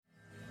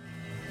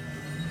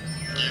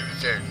The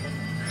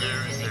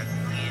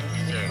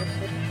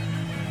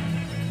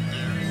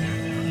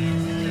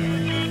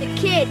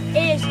kid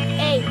is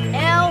a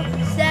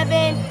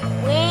L7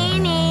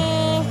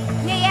 weenie.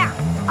 Yeah,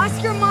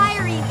 Oscar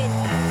Mayer even.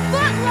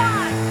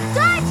 Footlong,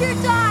 Dodger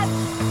Dog,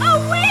 a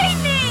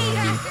weenie!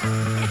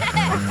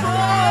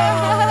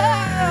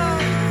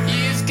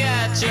 You've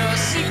got your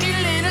secret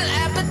little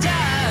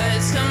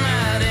appetites. Come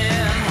out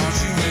and haunt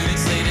you when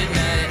it's late at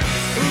night.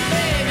 Ooh,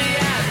 baby,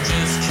 I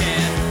just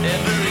can't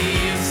ever leave.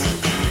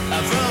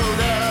 I've rolled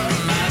up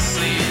my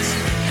sleeves,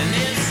 and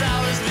it's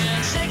always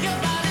been shake your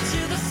body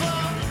to the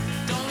floor.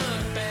 Don't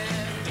look back,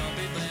 don't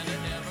be blinded,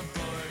 never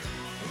bored.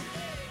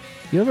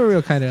 You have a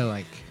real kind of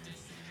like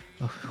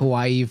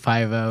Hawaii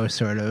 5-0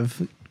 sort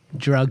of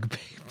drug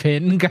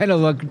pin kind of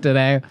look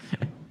today.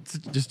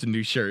 Just a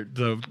new shirt,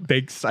 so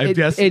thanks. I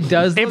guess it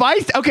does. I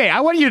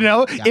want you to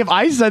know, if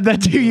I said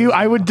that to you,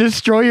 I would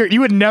destroy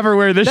you would never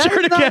wear this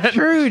shirt again. That's not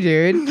true,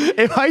 dude.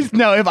 If I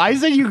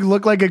said you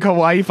look like a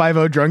Hawaii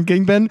 5-0 drunk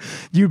kingpin,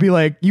 you'd be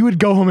like, you would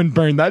go home and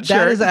burn that shirt.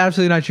 That is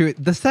absolutely not true.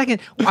 The second,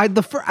 I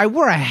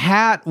wore a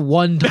hat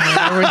one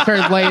time, it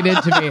started laying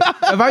into me.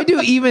 If I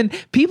do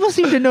people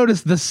seem to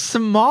notice the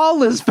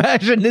smallest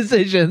fashion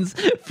decisions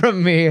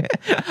from me.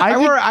 I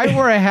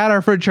wore a hat.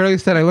 Our friend Charlie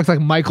said I looked like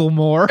Michael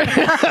Moore.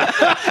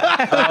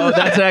 Oh,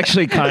 that's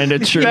actually kind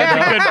of true.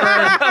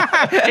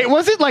 It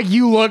wasn't like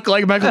you look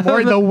like Michael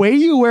Moore. The way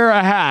you wear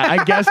a hat,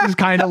 I guess, is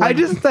kind of like...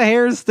 the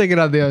hair is sticking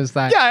on the other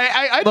side. Yeah,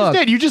 I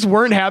understand. You just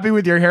weren't happy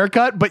with your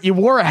haircut, but you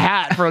wore a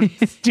hat for a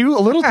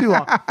little too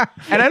long.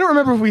 And I don't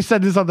remember if we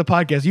said this on the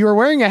podcast. You were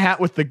wearing a hat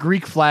with the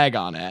Greek flag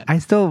on it. I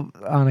still,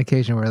 on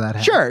occasion, wear that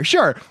hat.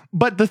 Sure.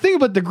 But the thing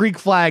about the Greek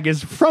flag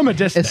is from a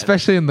distance.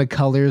 Especially in the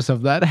colors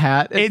of that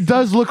hat. It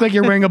does look like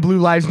you're wearing a Blue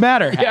Lives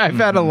Matter hat. Yeah, I've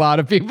had a lot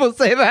of people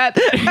say that.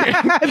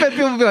 I've had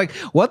people be like,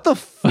 what the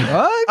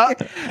fuck?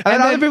 And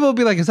then other people will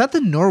be like, is that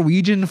the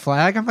Norwegian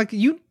flag? I'm like,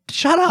 you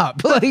shut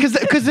up.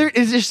 Because there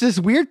is just this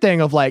weird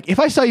thing of like, if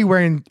I saw you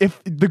wearing, if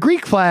the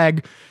Greek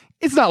flag,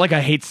 it's not like a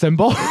hate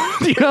symbol,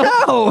 you know?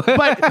 No.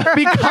 But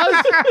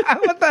because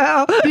what the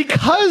hell?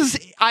 Because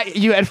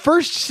you at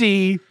first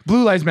see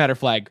Blue Lives Matter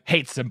flag,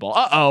 hate symbol.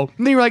 And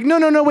then you're like,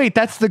 no, wait,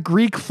 that's the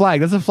Greek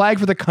flag. That's a flag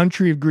for the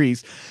country of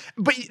Greece.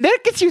 But that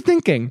gets you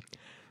thinking,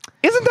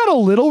 isn't that a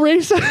little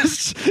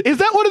racist? Is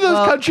that one of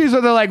those countries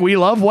where they're like, we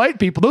love white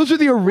people? Those are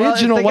the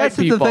original white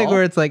people. It's the thing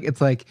where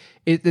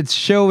it's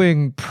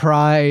showing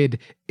pride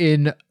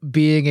in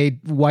being a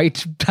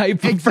white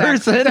type of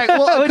person. Exactly.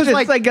 Well, which is,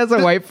 I guess,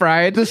 a white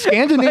pride. The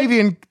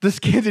Scandinavian,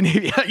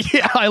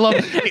 yeah, I love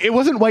it. It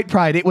wasn't white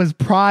pride. It was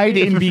pride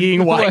in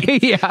being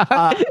white.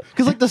 Yeah.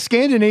 Because like the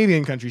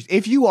Scandinavian countries,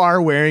 if you are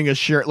wearing a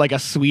shirt, like a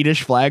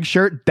Swedish flag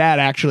shirt, that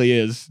actually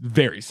is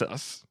very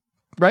sus.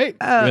 Right?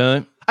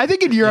 Really? I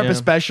think in Europe,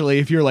 especially,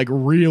 if you're like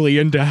really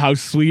into how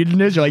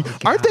Sweden is, you're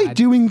like, aren't they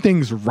doing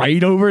things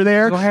right over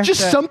there?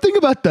 Just something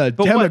about the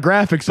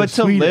demographics of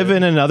Sweden. But to live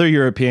in another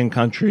European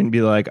country and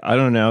be like, I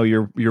don't know,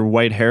 your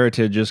white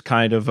heritage is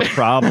kind of a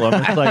problem.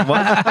 It's like,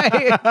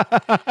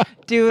 what?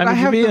 Dude, I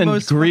have the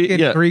most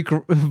Greek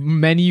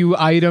menu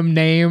item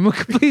name.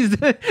 Please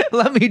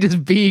let me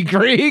just be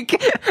Greek.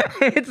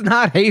 It's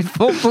not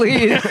hateful,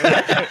 please.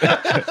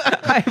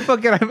 I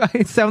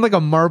sound like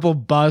a marble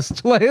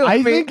bust.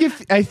 I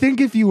think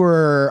if you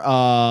were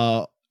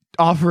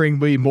offering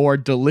me more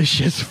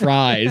delicious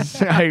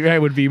fries, I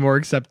would be more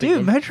accepting.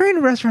 Dude,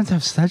 Mediterranean restaurants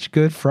have such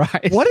good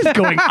fries. What is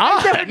going on?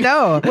 I don't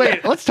know.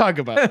 Wait, let's talk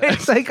about it.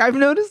 It's like, I've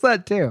noticed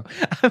that too.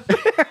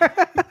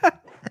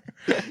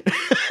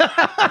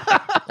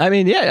 I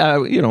mean, yeah,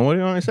 what do you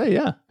want to say?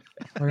 Yeah.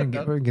 We're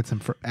gonna get some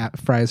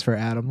fries for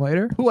Adam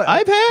later. What?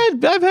 I've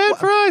had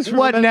fries. From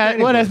what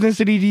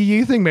ethnicity do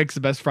you think makes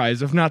the best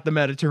fries, if not the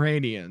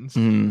Mediterraneans?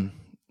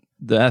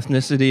 The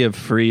ethnicity of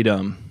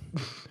freedom.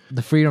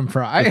 The freedom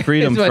fry. The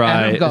freedom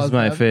fry is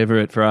my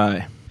favorite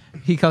fry.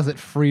 He calls it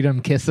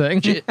freedom kissing.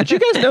 Did you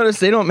guys notice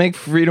they don't make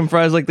freedom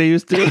fries like they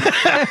used to?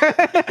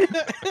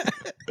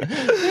 They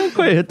don't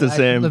quite hit the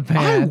same.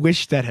 I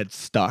wish that had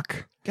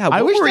stuck. God,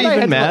 what were we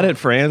even mad at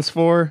France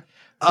for?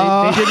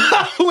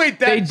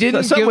 They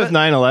didn't something with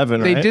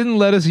 9/11, right? They didn't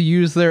let us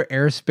use their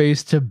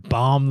airspace to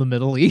bomb the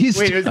Middle East.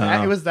 Wait,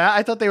 it was that?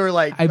 I thought they were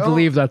like... I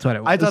believe that's what it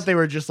was. I thought they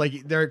were just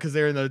like... Because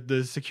they're in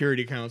the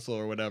Security Council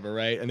or whatever,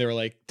 right? And they were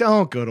like,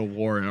 don't go to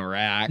war in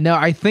Iraq. No,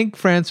 I think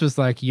France was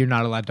like, you're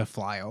not allowed to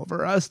fly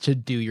over us to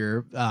do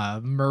your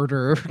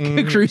murder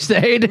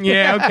crusade.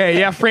 Yeah, okay.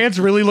 Yeah, France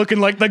really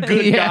looking like the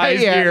good guys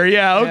here.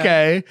 Yeah,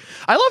 okay.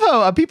 I love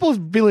how people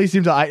really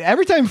seem to...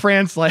 every time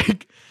France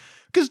like...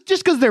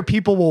 Because their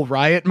people will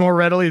riot more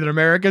readily than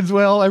Americans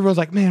will. Everyone's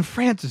like, man,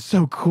 France is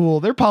so cool.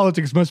 Their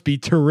politics must be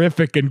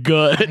terrific and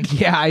good.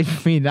 Yeah, I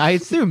mean, I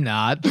assume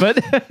not, but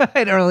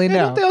I don't really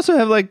know. Don't they also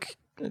have like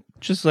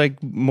just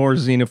like more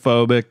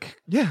xenophobic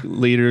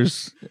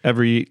leaders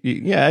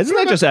isn't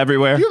that just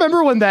everywhere? Do you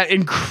remember when that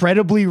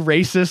incredibly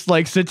racist,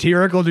 like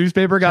satirical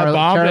newspaper got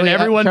bombed and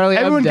everyone Charlie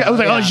was Hebdo,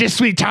 like, oh, je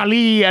suis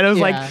Charlie. And it was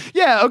like,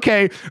 yeah,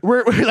 okay.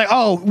 We're like,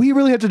 oh, we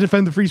really have to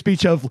defend the free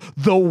speech of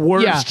the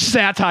worst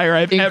satire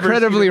I've ever seen.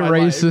 Incredibly in my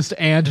racist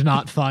and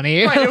not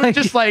funny.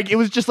 Right, it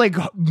was just like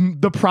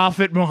the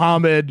Prophet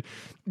Muhammad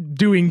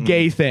doing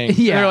gay things.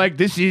 Yeah. They're like,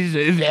 this is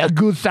a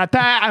good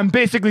satire. I'm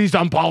basically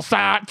Jean-Paul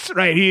Sartre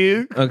right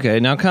here. Okay,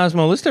 now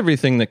Cosmo, list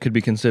everything that could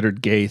be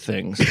considered gay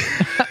things. You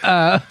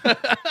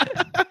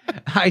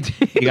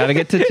got to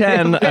get to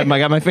 10. I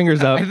got my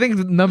fingers up. I think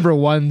number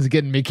 1's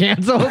getting me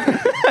canceled.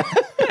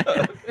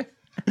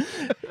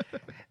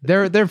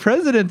 Their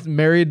president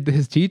married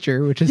his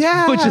teacher, which is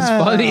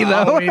funny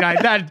though. I mean,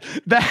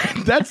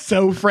 that's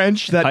so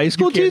French. That High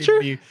school you can't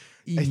teacher? even be-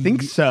 I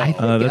think so. I think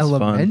that's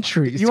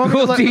elementary You want me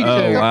to school let- teacher.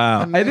 Oh,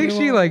 wow. I think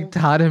she like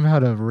taught him how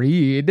to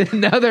read.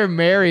 Now they're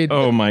married.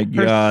 Oh my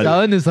Her God.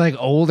 son is like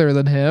older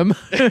than him.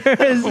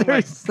 Oh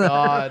my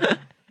God.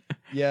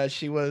 Yeah,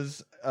 she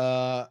was.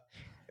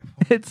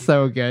 It's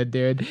so good,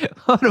 dude.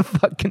 What a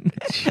fucking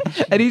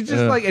and he's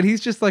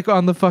just like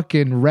on the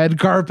fucking red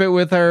carpet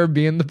with her,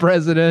 being the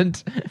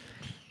president.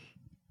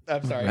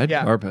 I'm sorry. Red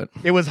carpet.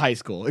 It was high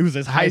school. It was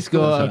his high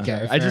school.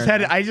 Okay, I just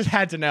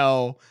had to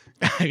know.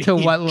 To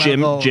what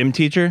level? Gym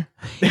teacher?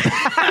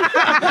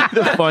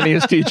 The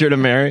funniest teacher to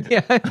marry.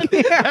 Yeah.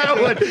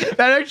 that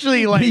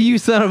actually like You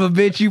son of a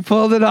bitch! You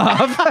pulled it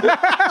off.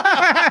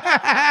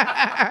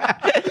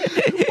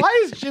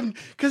 why is gym?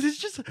 Because it's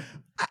just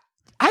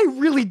I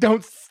really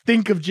don't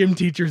think of gym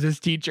teachers as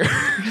teachers.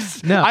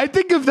 No. I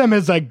think of them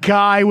as a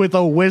guy with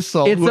a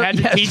whistle It's who a- had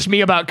to yes. teach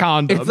me about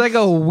condoms. It's like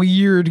a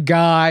weird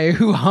guy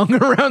who hung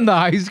around the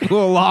high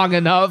school long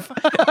enough.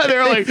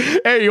 they're like,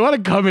 hey, you want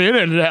to come in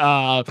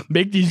and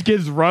make these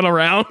kids run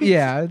around?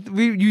 Yeah,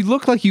 you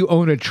look like you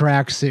own a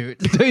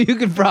tracksuit, so you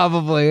could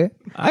probably.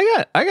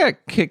 I got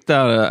kicked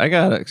out of. I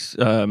got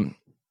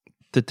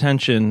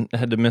detention. I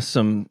had to miss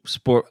some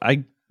sport.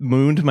 I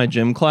mooned my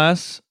gym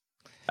class.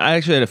 I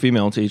actually had a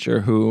female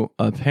teacher who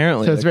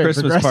apparently So at it's the very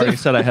Christmas party progressive.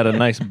 said I had a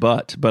nice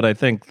butt, but I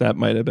think that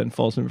might have been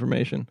false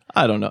information.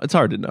 I don't know. It's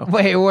hard to know.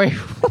 Wait.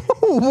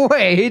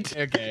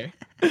 Okay.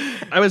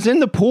 I was in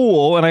the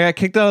pool and I got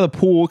kicked out of the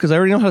pool because I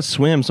already know how to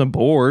swim, so I'm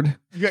bored.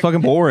 It's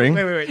fucking boring.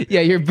 Wait.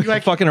 Yeah, you're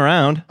Like fucking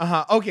around.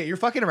 Okay, you're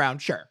fucking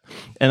around. Sure.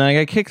 And I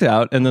got kicked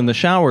out, and then the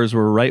showers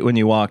were right when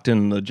you walked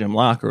in the gym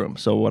locker room.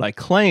 So what I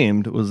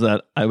claimed was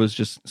that I was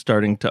just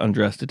starting to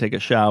undress to take a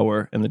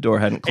shower, and the door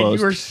hadn't And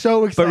closed. you were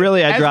so excited. But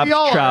really, I As dropped we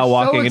all trow are,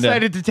 walking so into-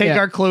 excited to take Yeah.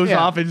 our clothes Yeah.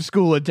 off in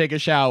school and take a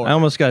shower. I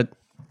almost got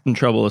in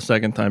trouble a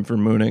second time for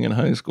mooning in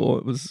high school.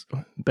 It was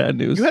bad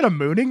news. You had a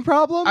mooning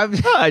problem? I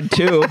had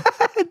two.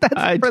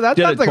 I that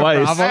did sounds it like a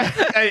twice.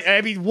 problem.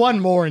 I mean,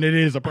 one more and it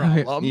is a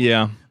problem.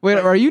 Yeah. Wait,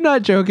 are you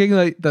not joking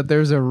that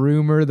there's a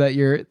rumor that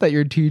your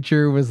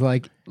teacher was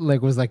like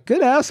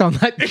good ass on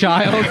that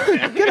child,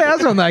 good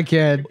ass on that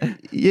kid?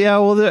 Yeah,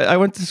 well, I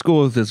went to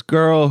school with this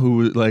girl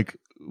who like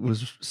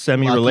was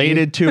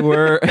semi-related to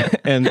her,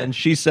 and then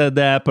she said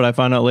that, but I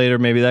found out later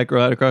maybe that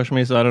girl had a crush on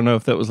me, so I don't know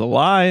if that was a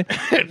lie.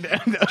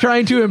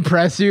 Trying to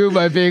impress you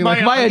by being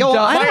like my adult.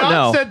 I My don't aunt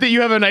know. said that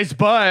you have a nice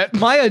butt.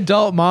 My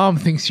adult mom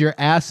thinks your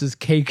ass is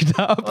caked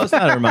up. Well, it's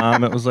not her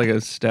mom. It was like a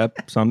step.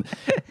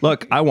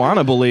 Look, I want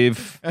to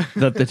believe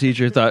that the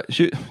teacher thought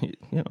she,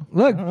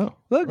 Look,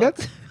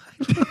 that's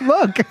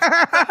look.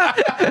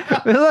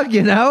 Look,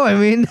 I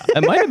mean,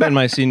 it might have been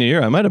my senior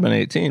year. I might have been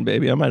 18,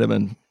 baby. I might have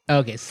been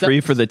okay,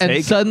 free for the and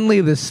take.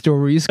 suddenly the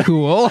story's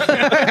cool.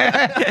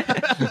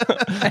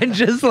 And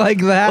just like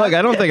that. Look,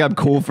 I don't think I'm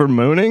cool for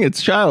mooning.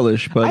 It's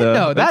childish, but I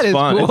know, that it's is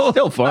fun. cool. It's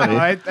still funny.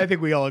 I think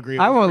we all agree.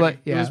 I won't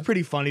It was yeah.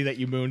 pretty funny that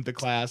you mooned the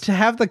class. to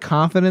have the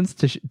confidence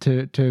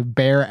to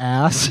bare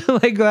ass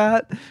like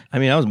that. I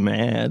mean, I was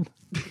mad.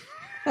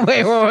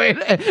 Wait.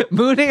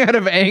 Mooning out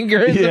of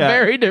anger is a Yeah.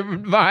 very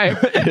different vibe.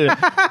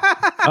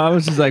 I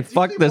was just like,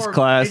 fuck this It's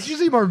class.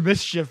 usually more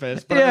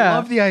mischievous, but I Yeah.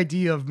 love the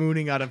idea of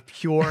mooning out of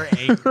pure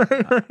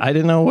anger. I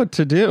didn't know what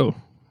to do,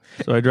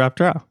 so I dropped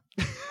trow.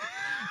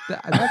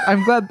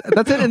 I'm glad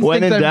that's an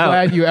When instinct in I'm doubt.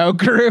 glad you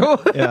outgrew.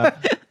 Yeah.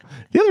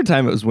 The other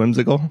time it was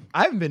whimsical.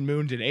 I haven't been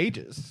mooned in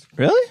ages.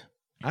 Really?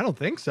 I don't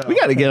think so. We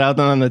got to get out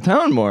on the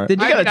town more.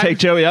 Did You you- got to take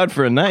Joey out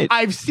for a night.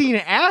 I've seen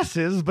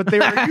asses, but they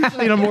were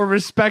usually in a more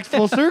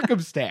respectful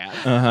circumstance.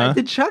 Uh-huh.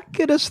 Did Chuck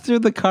get us through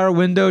the car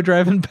window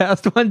driving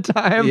past one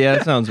time? Yeah,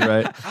 that sounds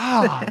right.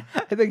 Ah,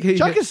 I think he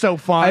Chuck is so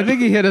fun. I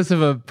think he hit us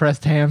with a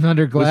pressed ham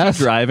under Was glass.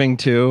 he driving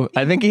too?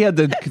 I think he had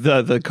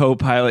the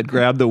co-pilot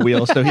grab the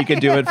wheel so he could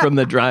do it from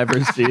the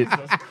driver's seat.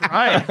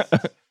 right.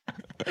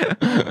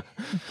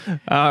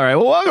 All right.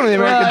 Well, welcome to the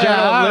American Journal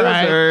of all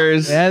right.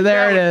 Losers. Yeah,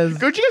 there it is.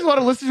 Don't you guys want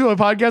to listen to a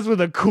podcast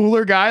with a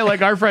cooler guy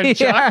like our friend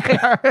Chuck?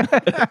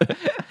 Yeah.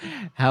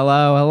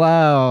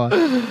 Hello.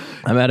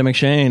 I'm Adam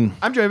McShane.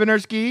 I'm Joey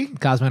Benerski.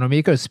 Cosmo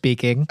Nomiko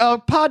speaking. A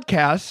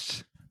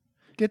podcast,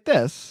 get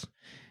this,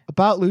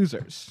 about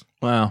losers.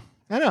 Wow.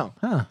 I know.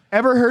 Huh.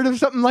 Ever heard of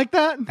something like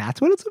that?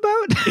 That's what it's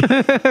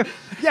about.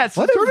 Yeah, it's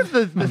sort of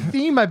the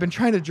theme I've been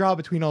trying to draw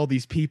between all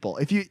these people.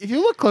 If you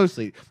look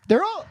closely,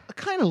 they're all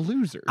kind of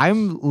losers.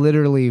 I'm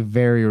literally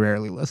very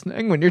rarely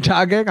listening when you're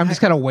talking. I'm just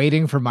kind of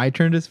waiting for my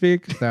turn to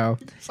speak. So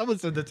Someone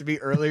said that to me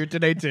earlier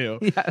today too.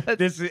 Yeah.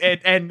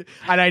 And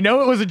I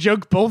know it was a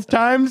joke both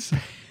times,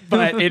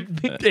 but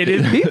it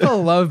is.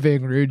 people love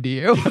being rude to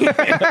you.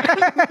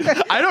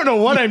 I don't know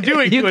what I'm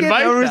doing You to get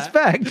invite no that.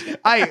 respect.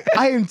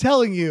 I am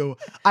telling you,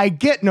 I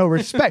get no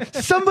respect.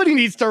 Somebody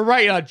needs to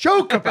write a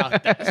joke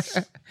about this.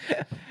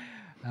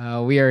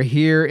 We are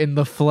here in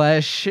the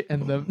flesh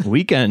and the.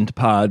 Weekend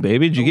pod,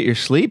 baby. Did you get your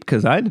sleep?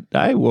 Because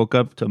I woke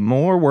up to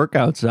more work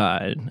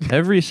outside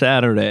every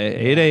Saturday,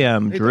 8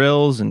 a.m.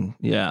 drills, and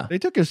They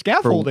took your for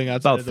scaffolding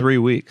outside. about 3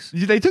 weeks.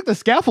 They took the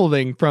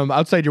scaffolding from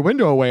outside your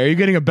window away. Are you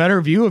getting a better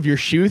view of your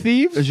shoe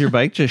thieves? Is your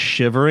bike just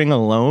shivering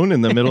alone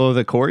in the middle of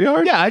the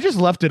courtyard? Yeah, I just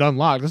left it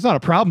unlocked. That's not a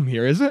problem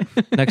here, is it?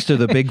 Next to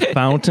the big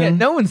fountain.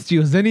 No one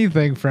steals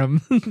anything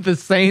from the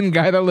sane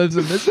guy that lives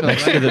in this building.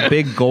 Next to the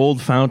big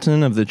gold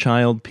fountain of the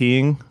child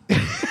peeing.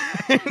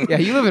 Yeah,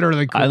 you live in a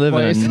really cool I live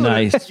place. in a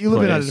nice You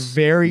live in a place.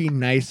 very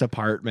nice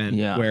apartment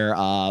Yeah. where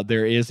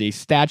there is a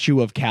statue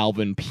of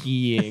Calvin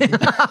peeing.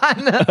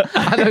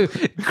 on a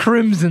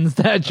crimson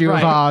statue of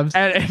Right. Hobbes.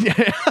 And-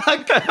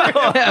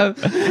 Yeah.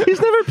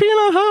 He's never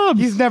peeing on Hobbs.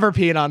 he's never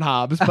peeing on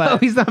Hobbes, Oh, but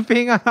he's not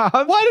being on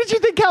Hobbes. why did you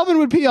think Calvin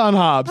would pee on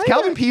Hobbes?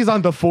 Calvin pees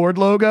on the Ford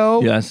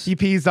logo. Yes. He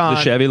pees on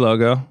The Chevy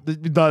logo.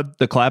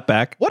 the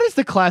Clapback. what is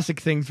the classic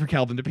things for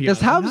Calvin to pee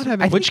Does on? I'm Hobbes- not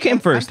having- I think- Which came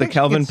first, the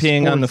picturing Calvin it's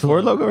peeing on the sports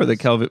Ford logo or the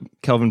logos.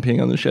 Calvin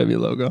peeing on the Chevy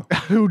logo?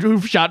 who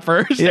shot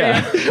first?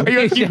 Yeah. Are you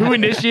asking who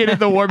initiated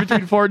the war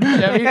between Ford and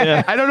Chevy?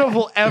 Yeah. I don't know if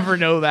we'll ever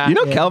know that. You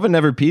know Calvin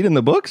never peed in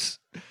the books?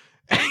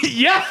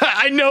 Yeah,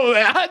 I know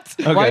that.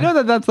 Okay. Well, I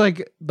know that's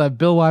like that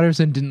Bill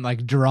Watterson didn't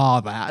like draw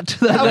that.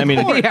 I mean,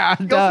 yeah,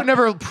 He also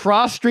never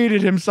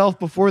prostrated himself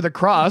before the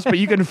cross, but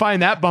you can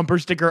find that bumper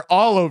sticker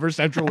all over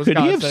central Could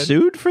Wisconsin. he have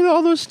sued for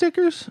all those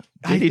stickers?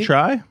 I Did he think-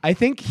 try? I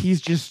think he's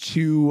just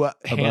too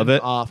hands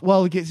it? off.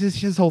 Well,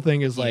 his whole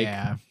thing is like,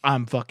 Yeah.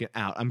 I'm fucking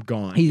out. I'm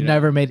gone. he's you know?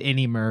 never made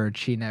any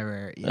merch. He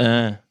never.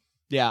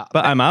 Yeah,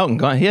 But I'm out and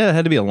gone. He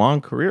had to be a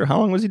long career. How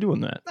long was he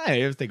doing that?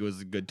 I think it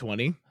was a good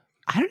 20.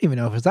 I don't even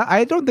know if it's that.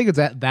 I don't think it's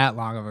that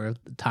long of a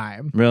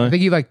time. Really? I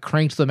think he like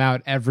cranks them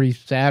out every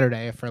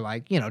Saturday for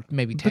like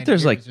maybe 10 But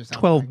there's years like or something.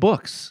 12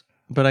 books.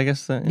 But I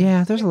guess that.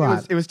 Yeah, there's a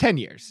lot. It was 10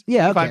 years.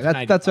 Yeah, 85 okay,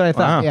 to that's what I thought.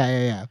 Wow.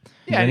 Yeah.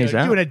 Yeah, Then he's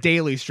out. doing a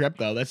daily strip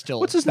though. That's still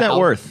What's his net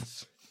worth?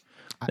 thousands.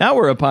 Now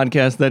we're a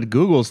podcast that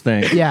Googles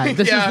things. Yeah,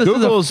 this Yeah. is a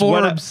Google's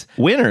Forbes.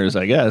 winners,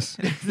 I guess.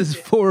 This is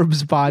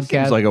Forbes podcast.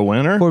 Seems like a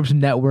winner. Forbes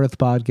net worth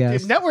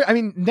podcast.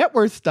 Net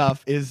worth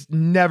stuff is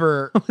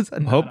never. Was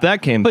that not- Hope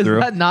that came was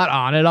through. that not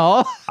on at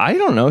all? I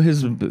don't know.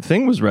 His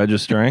thing was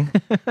registering.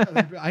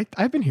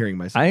 I've been hearing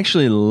myself. I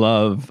actually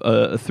love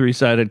a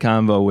 3-sided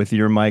convo with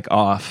your mic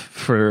off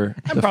for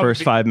the probably-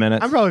 first 5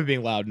 minutes. I'm probably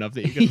being loud enough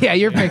that you can. Yeah,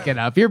 you're picking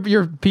up.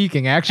 You're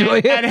peaking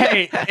actually. And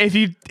hey, if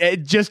you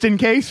just in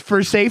case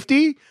for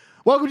safety,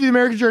 welcome to the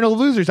American Journal of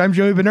Losers. I'm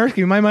Joey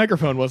Benerski. My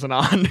microphone wasn't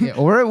on, Yeah,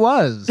 or it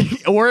was.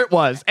 or it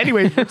was.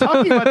 Anyways, we're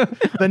talking about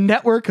the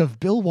network of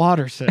Bill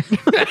Watterson.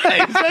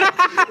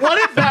 What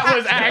if that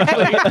was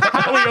actually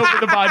how we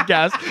opened the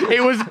podcast?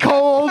 It was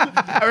cold.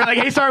 We're like,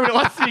 hey, sorry, we don't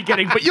want to see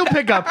getting, but you'll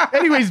pick up.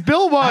 Anyways,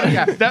 Bill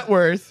Watterson, net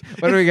worth.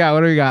 What do we got?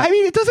 What do we got? I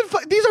mean, it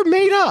doesn't. These are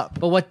made up.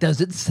 But what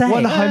does it say?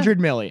 100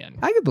 million.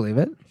 I could believe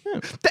it.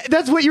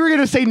 That's what you were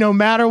gonna say, no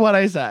matter what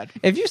I said.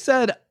 If you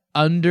said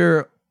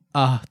under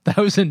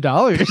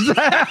 $1,000,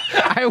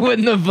 I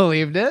wouldn't have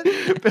believed it.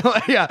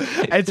 Yeah,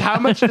 it's how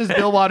much does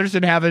Bill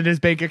Watterson have in his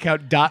bank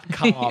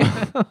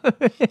account.com.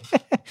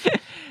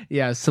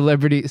 Yeah,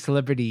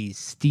 celebrity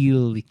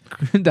steal.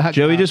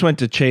 Joey just went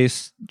to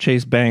Chase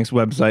Bank's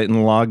website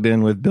and logged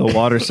in with Bill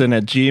Watterson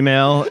at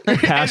Gmail.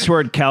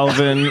 Password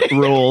Calvin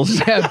rules.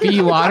 Yeah,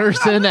 B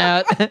Watterson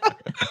at.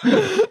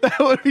 That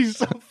would be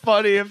so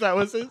funny if that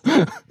was his.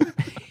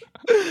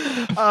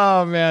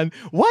 Oh man,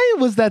 why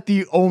was that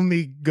the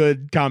only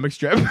good comic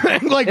strip?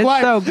 Like, It's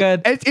why? so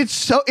good. It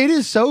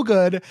is so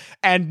good,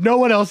 and no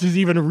one else is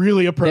even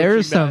really approaching.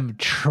 There's that. some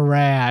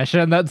trash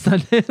on that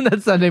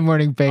Sunday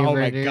morning paper. Oh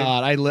my dude.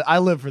 god, I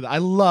live for that. I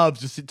love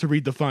to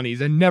read the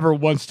funnies, and never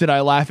once did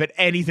I laugh at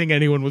anything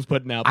anyone was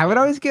putting out. I would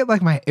always get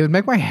like it would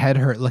make my head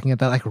hurt looking at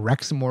that like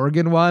Rex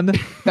Morgan one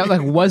that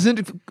like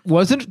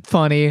wasn't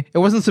funny. It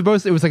wasn't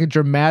supposed to, it was like a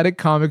dramatic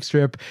comic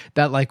strip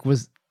that like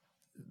was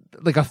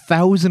like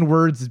 1,000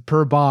 words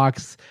per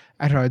box.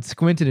 I don't know, it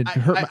squinted and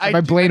hurt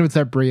my brain would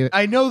start breathing.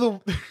 I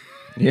know the.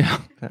 Yeah.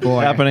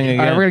 Boy. Happening again.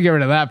 All right, we're gonna get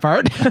rid of that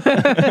part.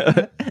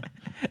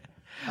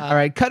 All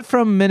right, cut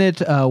from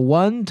minute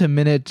 1 to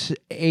minute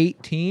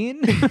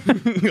 18.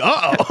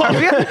 Uh-oh. Are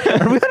we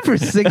on for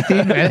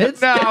 16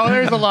 minutes? No,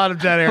 there's a lot of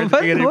dead air at the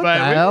What- beginning, what but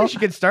the maybe hell? we should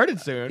get started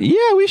soon.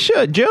 Yeah, we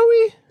should.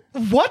 Joey,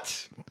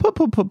 What?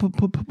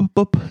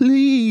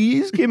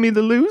 please give me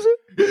the loser.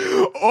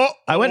 Oh,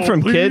 I went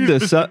from kid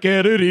to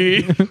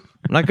Kennedy.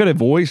 I'm not good at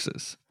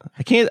voices.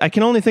 I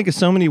can only think of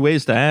so many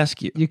ways to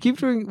ask you. You keep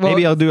doing. Well,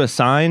 Maybe I'll do a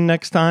sign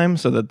next time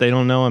so that they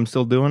don't know I'm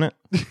still doing it.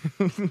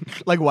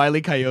 Like Wile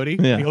E. Coyote.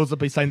 Yeah. He holds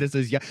up a sign that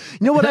says, yeah.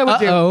 You know what I would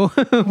do?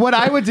 Uh-oh. What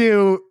I would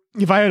do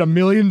if I had $1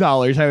 million,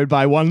 I would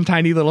buy one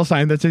tiny little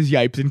sign that says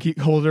yipes and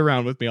hold it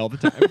around with me all the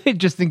time.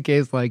 Just in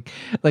case, like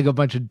a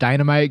bunch of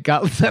dynamite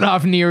got set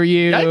off near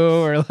you, Yikes.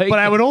 or like. But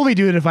I would only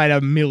do it if I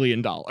had $1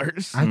 million.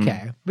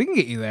 Okay, we can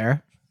get you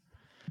there.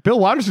 Bill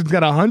Watterson's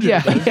got 100.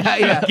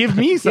 Yeah. Give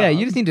me some. Yeah,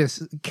 you just need to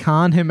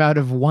con him out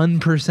of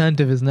 1%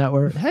 of his net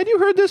worth. Had you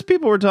heard this?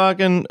 People were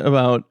talking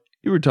about.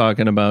 You were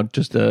talking about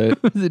just Is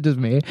it just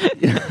me?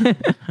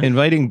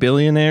 inviting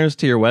billionaires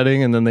to your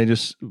wedding, and then they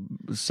just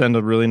send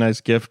a really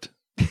nice gift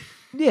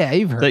Yeah,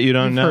 you've heard that you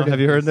don't you've know. heard of Have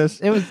you heard this?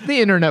 It was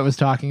the internet was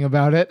talking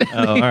about it.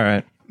 Oh, all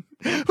right.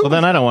 Well,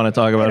 then I don't want to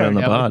talk about it on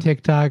the Yeah, like pod.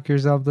 TikTok or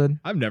something.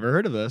 I've never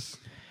heard of this.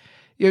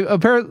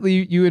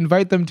 Apparently, you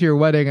invite them to your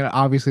wedding, and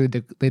obviously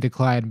they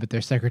decline, but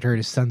their secretary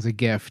just sends a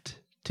gift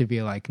to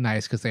be like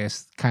nice because they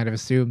kind of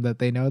assume that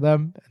they know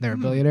them and they're a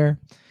billionaire.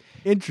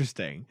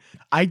 Interesting.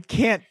 I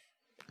can't.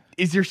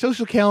 Is your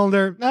social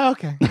calendar? Oh,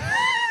 okay.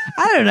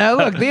 I don't know.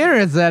 Look, the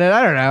internet said it.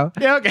 I don't know.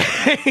 Yeah,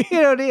 okay.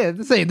 You know,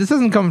 this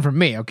isn't coming from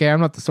me. Okay,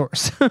 I'm not the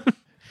source.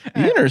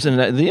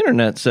 The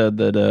internet said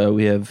that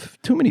we have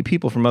too many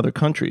people from other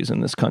countries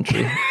in this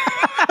country.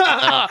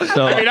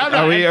 So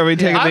are we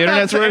taking the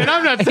internet's word?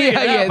 I'm not saying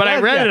that, but I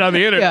read it on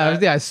the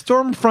internet. Yeah,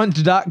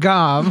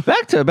 stormfront.com.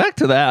 Back to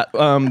that, the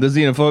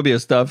xenophobia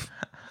stuff.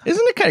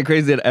 Isn't it kind of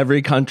crazy that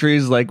every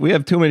country's like, we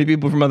have too many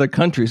people from other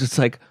countries? It's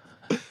like,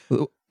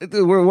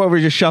 we're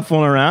just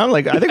shuffling around.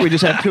 Like, I think we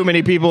just have too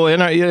many people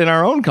in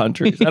our own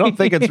countries. I don't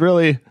think it's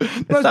really.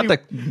 It's not the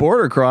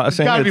border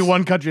crossing. Got to be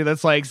one country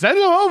that's like, send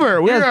them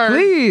over. Yes,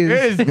 please.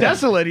 It is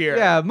desolate here.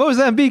 Yeah,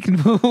 Mozambique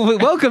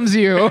welcomes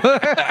you.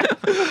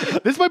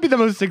 This might be the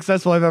most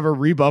successful I've ever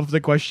rebuffed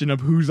the question of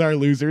who's our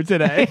loser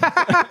today.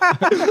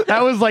 That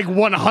was like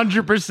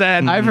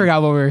 100%. I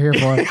forgot what we were here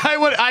for.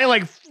 I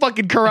like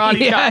fucking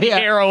karate chop the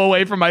arrow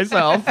away from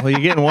myself. Well,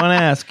 you're getting one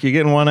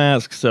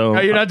ask. So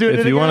you're not doing it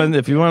if you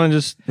again? want to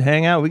just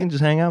hang out, we can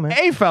just hang out, man.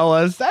 Hey,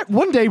 fellas,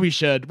 one day we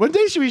should. One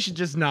day we should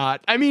just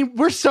not. I mean,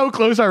 we're so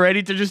close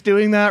already to just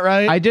doing that,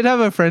 right? I did have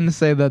a friend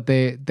say that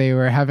they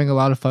were having a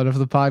lot of fun with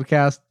the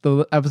podcast,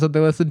 the episode they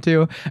listened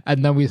to,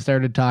 and then we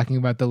started talking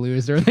about the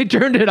loser and they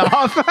turned it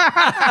off.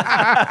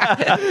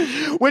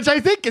 Which I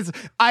think is,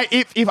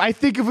 if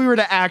we were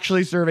to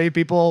actually survey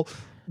people,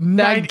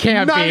 That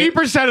can't be.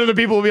 90% of the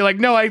people will be like,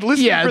 no, I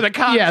listened for the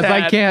content. Yes,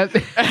 I can't.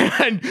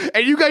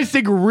 And you guys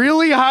think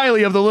really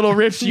highly of the little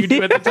riffs you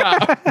do at the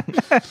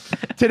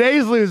top.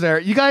 Today's loser.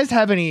 You guys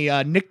have any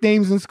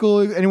nicknames in school?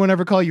 Anyone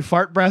ever call you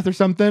fart breath or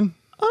something?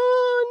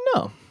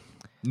 No.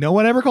 No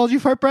one ever called you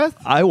fart breath?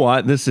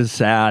 This is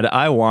sad.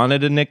 I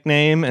wanted a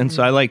nickname, and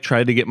so I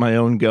tried to get my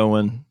own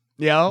going,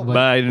 Yeah. but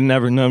I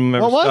never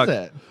What was stuck.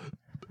 it?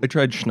 I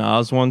tried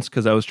schnoz once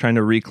because I was trying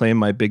to reclaim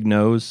my big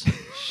nose.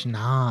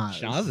 Schnoz.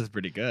 Schnoz is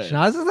pretty good.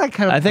 Schnoz is that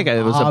kind of. I think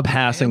it was a blob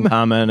passing name.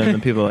 comment, and then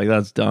people were like,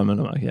 "That's dumb,"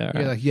 and I'm like, "Yeah."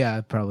 You're right. like, yeah,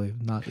 probably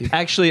not.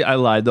 Actually, I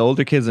lied. The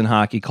older kids in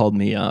hockey called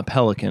me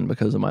Pelican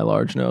because of my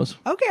large nose.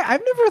 Okay,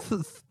 I've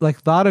never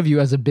thought of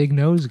you as a big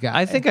nose guy.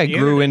 I think I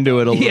grew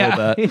into it a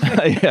little bit.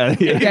 yeah, Yeah, it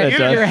your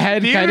does.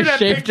 head The kind of internet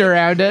shaped picked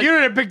around it. The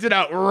internet picked it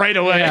out right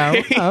away.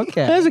 Yeah,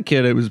 okay. As a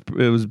kid, it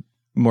was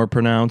more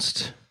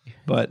pronounced,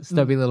 but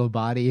Stubby little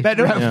body That,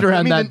 wrapped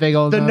around that big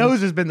old the nose.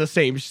 nose has been the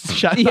same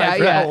shot Yeah,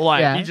 for yeah, the whole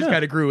life. yeah. You just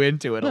kind of grew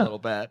into it a little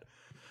bit.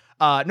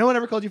 No one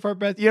ever called you fart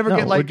breath? You ever No,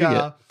 get like what'd you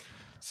get?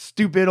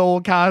 stupid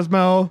old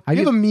Cosmo? You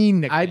have a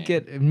mean nickname. I'd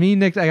get me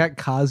nicked. I got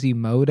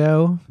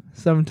Quasimodo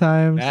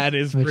sometimes. That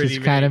is which pretty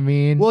is kind of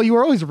mean. Well, you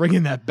were always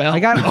ringing that bell.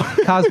 I got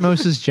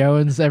Cosmosis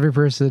Jones. Every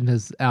person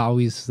has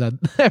always said.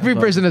 Every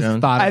person has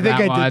Jones. thought of I think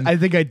that I one. did. I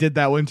think I did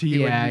that one to you.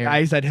 Yeah, and you're-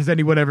 I said, "Has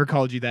anyone ever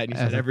called you that?" And you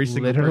said, As "Every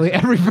single literally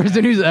person." every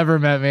person who's ever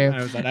met me. And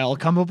I was like, "I'll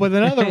come up with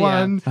another Yeah.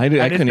 one." I And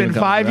couldn't it's even been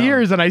come up 5 with that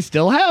years, and I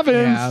still haven't.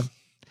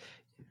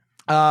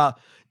 Yeah.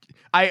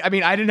 I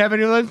mean, I didn't have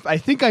any of them. I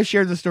think I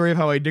shared the story of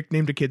how I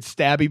nicknamed a kid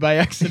Stabby by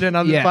accident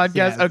on this Yes, podcast.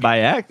 yes. Okay. by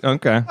act.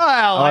 Okay,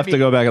 Well, I'll have to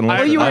go back and look.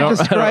 Well, you I were don't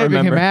describing him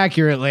remember.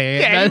 accurately.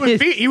 Yeah, That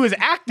is- he was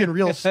acting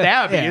real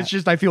stabby. Yeah. It's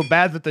just I feel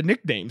bad that the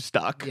nickname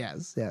stuck.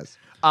 Yes, yes.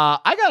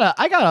 I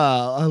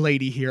got a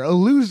lady here, a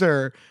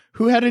loser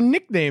who had a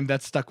nickname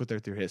that stuck with her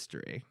through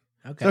history.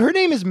 Okay. So her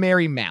name is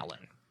Mary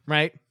Mallon,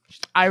 right? She's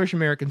Irish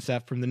American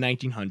chef from the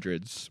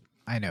 1900s.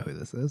 I know who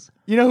this is.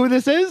 You know who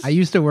this is? I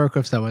used to work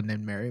with someone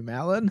named Mary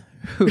Mallon.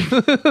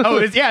 Oh,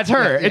 it's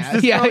her. It's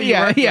this girl you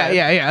work with.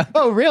 yeah.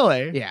 Oh,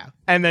 really? Yeah.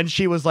 And then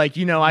she was like, I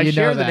You know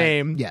share the that.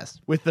 name Yes.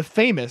 with the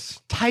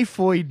famous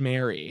Typhoid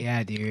Mary.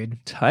 Yeah,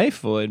 dude.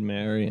 Typhoid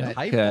Mary.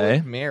 Typhoid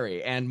Okay.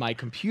 Mary. And my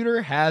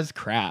computer has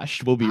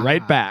crashed. We'll be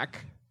right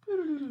back.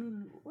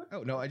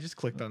 Oh, no, I just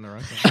clicked on the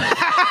wrong thing.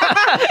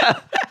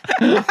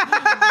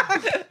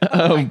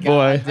 Oh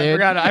boy.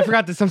 I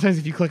forgot that sometimes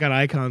if you click on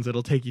icons,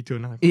 it'll take you to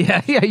another.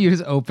 Yeah, you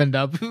just opened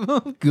up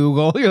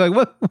Google. You're like,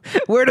 what?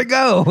 Where to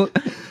go?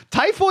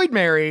 Typhoid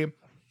Mary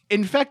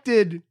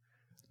infected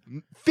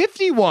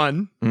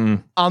 51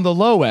 on the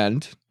low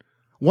end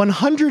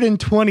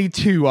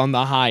 122 on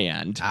the high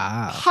end.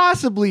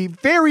 Possibly,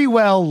 very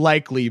well,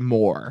 likely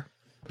more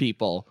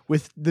people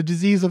with the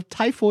disease of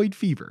typhoid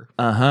fever.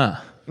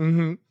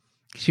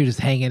 She was just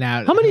hanging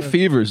out. How many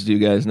fevers do you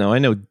guys know? I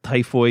know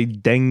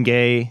typhoid,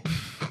 dengue,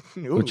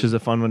 which is a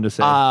fun one to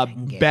say.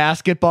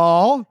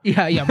 Basketball.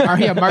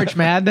 Yeah, March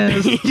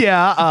Madness.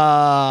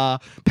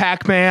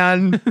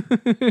 Pac-Man.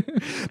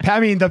 I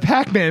mean, the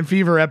Pac-Man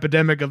fever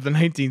epidemic of the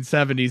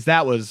 1970s,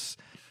 that was...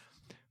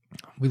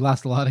 We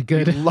lost a lot of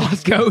good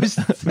lost ghosts.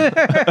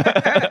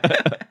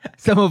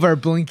 Some of our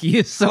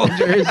blinkiest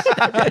soldiers.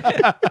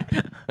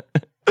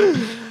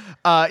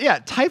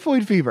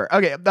 Typhoid fever.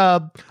 Okay,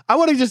 I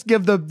want to just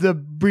give the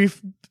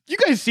brief... You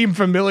guys seem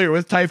familiar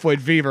with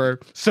typhoid fever.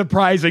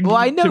 Surprising Well,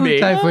 I know to who me.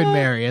 Typhoid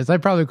Mary is. I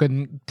probably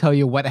couldn't tell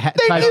you what Then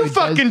typhoid you does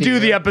fucking to do you.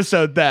 the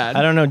episode then.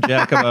 I don't know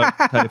jack about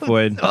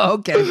typhoid.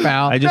 Okay,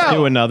 pal. I just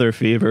knew another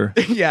fever.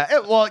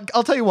 Well,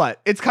 I'll tell you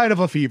what. It's kind of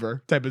a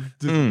fever type of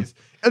disease.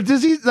 A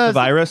disease. The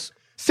virus?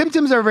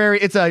 Symptoms are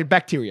it's a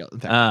bacterial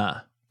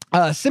infection.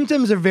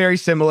 Symptoms are very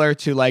similar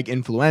to like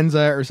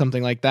influenza or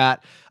something like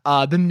that.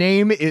 The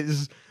name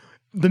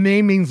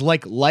means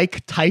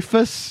like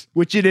typhus,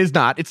 which it is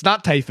not. It's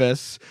not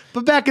typhus.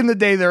 But back in the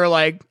day, they were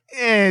like,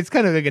 it's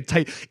kind of like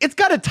it's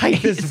got a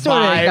typhus It's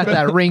sort of vibe. got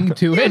that ring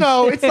to it. You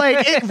know, it's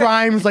like it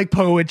rhymes like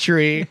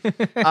poetry.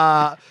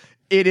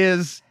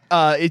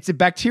 It's a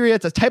bacteria.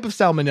 It's a type of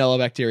salmonella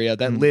bacteria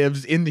that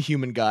lives in the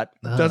human gut.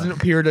 Doesn't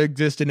appear to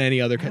exist in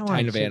any other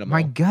kind of animal.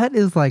 My gut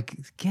is like,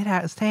 get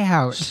out, stay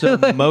out. So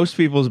most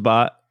people's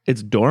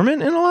it's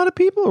dormant in a lot of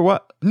people, or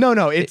what? No,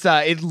 it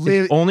lives.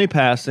 It's only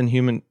passed in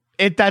human.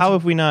 How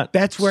have we not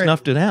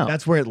snuffed it out?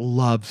 That's where it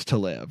loves to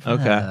live.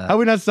 Okay. How have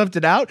we not snuffed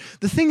it out?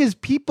 The thing is,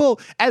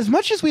 people, as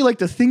much as we like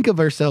to think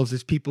of ourselves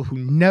as people who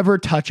never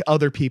touch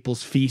other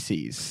people's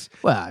feces,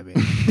 Well, I mean,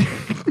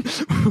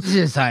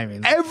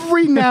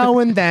 every now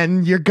and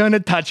then you're going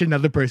to touch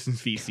another person's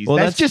feces. Well,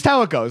 that's just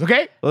how it goes,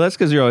 okay? Well, that's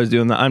because you're always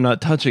doing that. I'm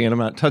not touching it.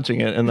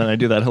 And then I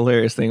do that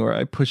hilarious thing where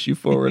I push you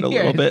forward a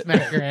little bit.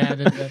 Smack your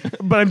hand into...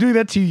 But I'm doing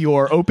that to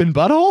your open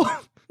butthole?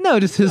 No,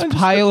 just his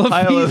pile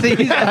of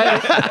feces.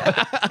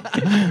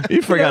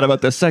 You forgot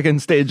about the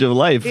second stage of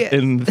life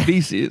in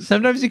feces.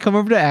 Sometimes you come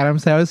over to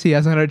Adam's house, he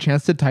hasn't had a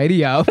chance to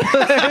tidy up.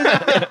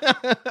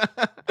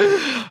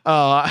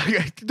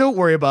 Don't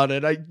worry about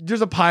it.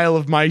 There's a pile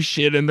of my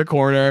shit in the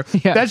corner.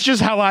 Yeah. That's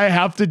just how I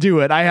have to do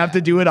it. I have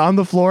to do it on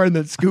the floor and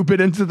then scoop it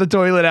into the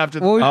toilet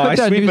after. Well, we I put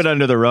down sweep it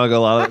under the rug a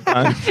lot of the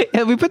time.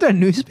 Yeah, we put down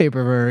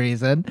newspaper for a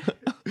reason.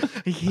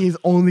 He's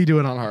only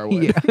doing it on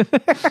hardwood. Yeah.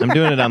 I'm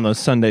doing it on those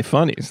Sunday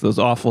funnies, those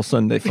awful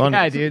Sunday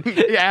funnies. Yeah,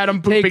 dude.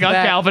 Adam pooping on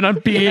that. Calvin, I'm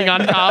peeing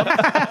on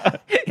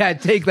top. Yeah,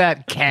 take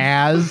that,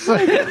 Kaz.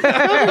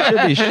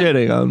 Should be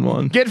shitting on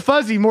one. Get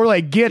fuzzy, more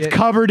like get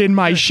covered in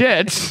my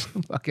shit.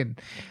 Fucking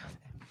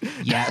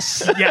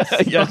yes. Yes.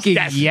 Fucking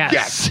yes.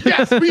 yes.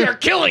 Yes. We are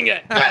killing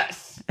it.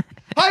 Yes.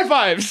 High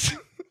fives.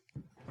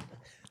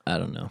 I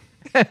don't know.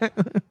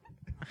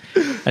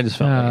 I just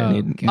felt like I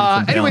need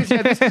some anyways,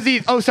 this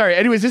disease. Oh, sorry.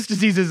 Anyways, this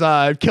disease is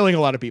killing a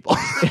lot of people.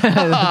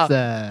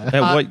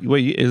 balance.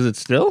 What is it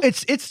still?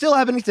 It's still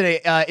happening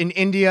today in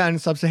India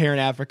and sub-Saharan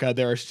Africa.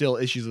 There are still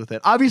issues with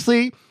it.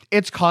 Obviously,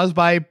 it's caused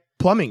by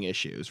plumbing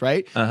issues,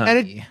 right?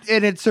 And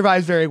it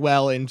survives very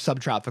well in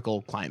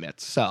subtropical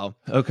climates. So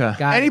Okay.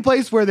 any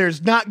place where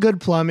there's not good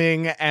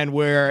plumbing and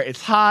where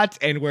it's hot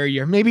and where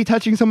you're maybe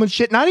touching someone's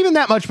shit, not even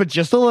that much, but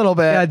just a little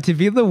bit. Yeah, to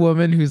be the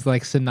woman who's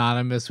like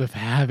synonymous with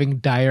having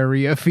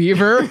diarrhea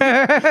fever.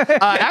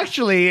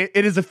 Actually,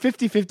 it is a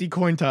 50-50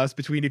 coin toss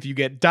between if you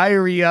get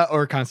diarrhea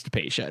or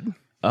constipation.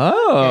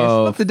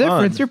 Oh, What's the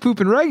difference? You're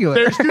pooping regular.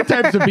 There's two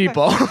types of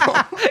people.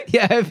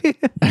 Yeah.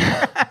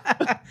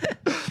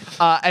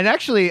 And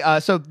actually,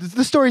 so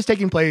the story is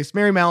taking place.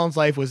 Mary Mallon's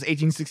life was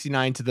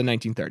 1869 to the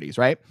 1930s,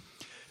 right?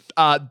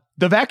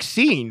 The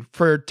vaccine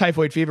for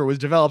typhoid fever was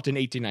developed in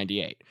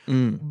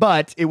 1898,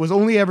 but it was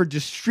only ever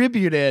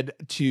distributed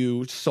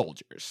to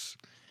soldiers.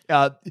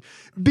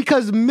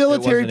 Because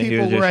military wasn't a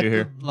people huge were at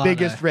issue the here.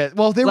 biggest risk.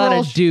 Well, they A were lot all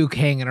of Duke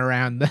hanging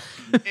around.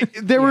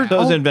 there were So it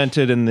was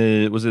invented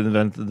was it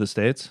invented in the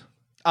States?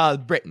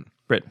 Britain.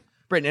 Britain.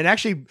 And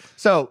actually,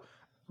 so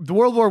the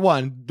World War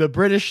I, the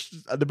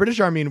British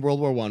Army in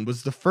World War I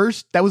was the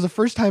first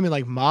time in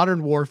like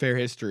modern warfare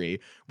history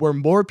where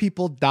more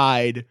people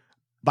died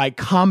by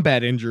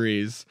combat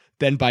injuries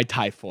than by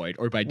typhoid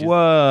or by disease.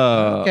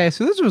 Whoa. Okay,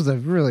 so this was a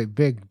really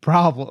big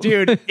problem.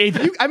 Dude,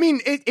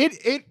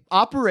 it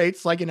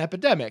operates like an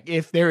epidemic.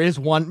 If there is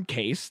one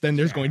case, then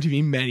there's going to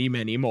be many,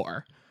 many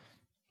more.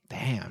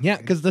 Damn. Yeah,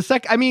 because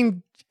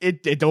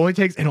it only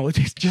takes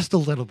just a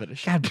little bit of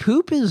shit. God,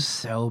 poop is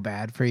so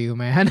bad for you,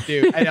 man.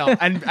 Dude, I know.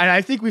 And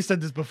I think we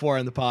said this before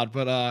in the pod,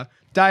 but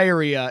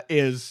diarrhea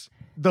is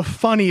the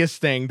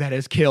funniest thing that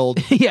has killed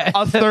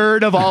a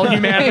third of all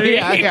humanity.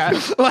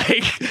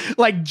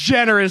 Like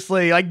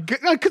generously, like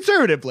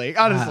conservatively,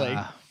 honestly.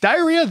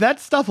 Diarrhea, that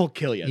stuff will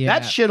kill you. Yeah.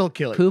 That shit'll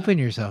kill you. Pooping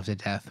yourself to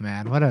death,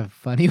 man. What a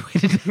funny way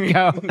to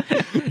go.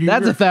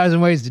 That's 1,000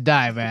 ways to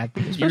die, man.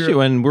 Especially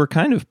when we're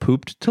kind of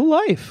pooped to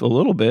life a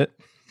little bit.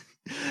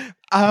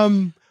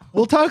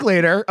 We'll talk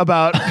later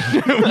about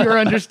your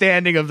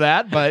understanding of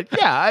that. But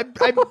yeah,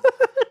 I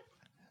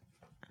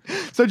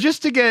so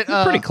just to get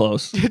Pretty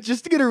close.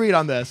 just to get a read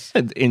on this.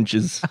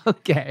 Inches.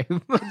 Okay,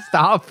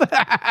 stop.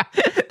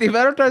 The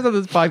amount of times on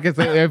this podcast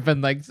lately I've been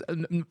like,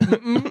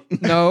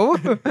 no.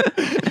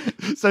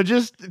 So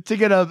just to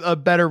get a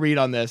better read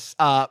on this,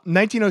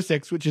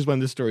 1906, which is when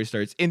the story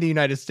starts, in the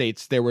United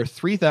States, there were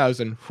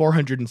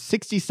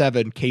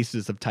 3,467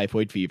 cases of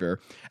typhoid fever,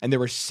 and there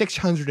were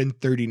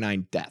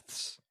 639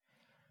 deaths.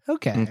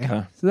 Okay.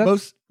 Okay. So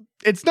that's,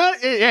 It's not.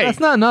 Hey, that's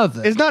not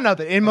nothing. It's not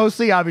nothing. And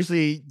mostly,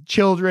 obviously,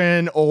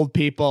 children, old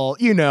people.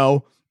 You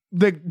know,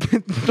 the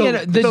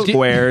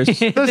Squares.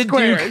 the dude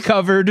squares.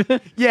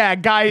 covered. yeah,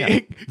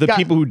 guy. The guy-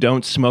 people who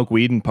don't smoke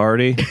weed and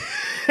party.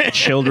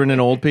 Children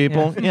and old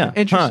people. Yeah.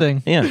 Interesting.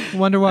 Huh. Yeah.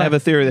 Wonder why. I have a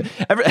theory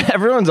that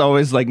everyone's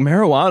always like,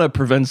 marijuana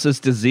prevents this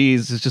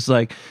disease. It's just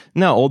like,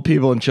 no, old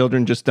people and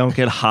children just don't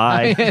get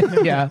high.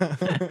 Yeah.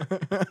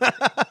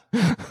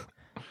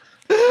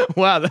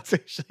 Wow, that's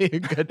actually a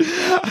good.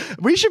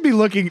 We should be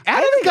looking.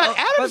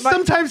 Adam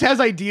sometimes has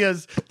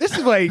ideas. This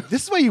is why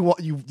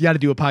you got to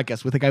do a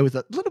podcast with a guy with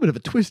a little bit of a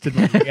twisted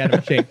mind, like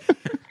Adam Shane.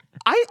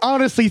 I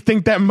honestly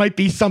think that might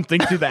be something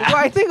to that. Well,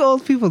 I think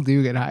old people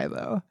do get high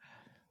though.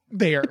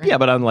 There, Yeah,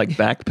 but on like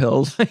back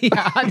pills.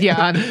 yeah. On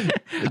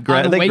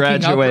They waking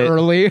graduate. up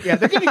early. yeah,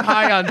 they're getting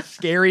high on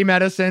scary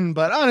medicine,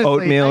 but honestly,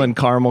 Oatmeal and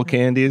caramel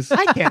candies.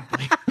 I can't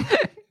believe.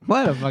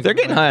 What a fucking They're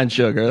getting high on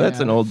sugar. That's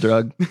an old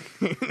drug.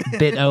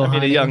 bit oh I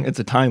mean, it's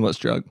a timeless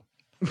drug.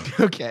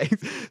 Okay,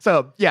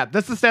 so yeah,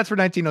 that's the stats for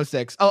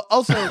 1906.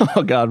 Also,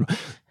 Oh God,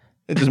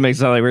 it just makes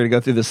it sound like we're gonna go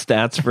through the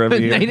stats for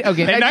every year.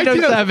 Okay, in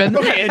 1907.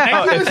 Okay, in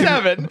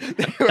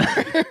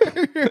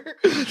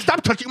 1907.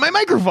 Stop touching my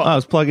microphone. I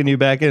was plugging you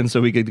back in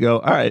so we could go.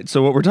 All right,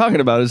 so what we're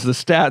talking about is the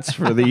stats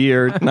for the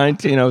year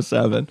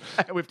 1907.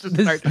 We have to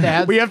The start.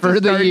 stats We have for to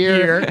the start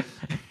year. here.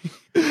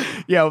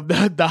 Yeah,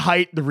 the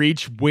height, the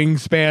reach,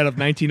 wingspan of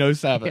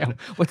 1907. Yeah.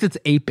 What's its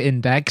ape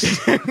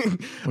index?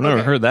 I've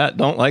never heard that.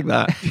 Don't like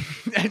that.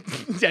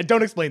 Yeah,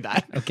 don't explain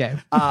that. Okay.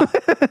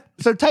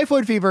 So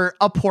typhoid fever,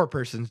 a poor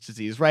person's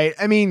disease, right?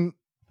 I mean,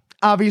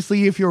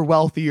 obviously, if you're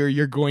wealthier,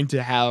 you're going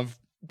to have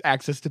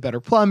access to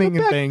better plumbing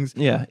and things.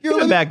 Yeah, You're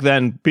even living- back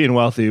then, being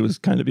wealthy was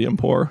kind of being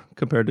poor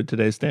compared to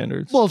today's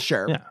standards. Well,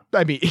 sure. Yeah.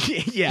 I mean,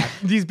 yeah,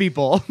 these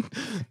people.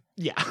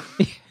 Yeah.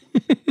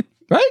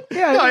 right?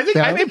 No, I think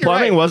you're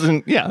Plumbing right.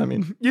 wasn't. Yeah, I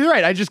mean, You're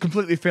right. I just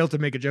completely failed to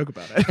make a joke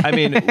about it. I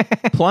mean,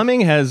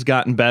 plumbing has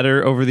gotten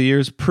better over the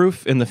years.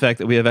 Proof in the fact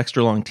that we have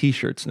extra long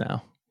T-shirts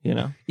now. You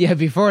know. Yeah,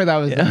 before that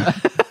was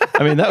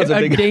I mean, that was a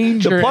A big. The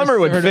dangerous plumber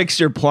would sort of- fix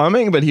your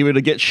plumbing, but he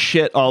would get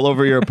shit all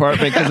over your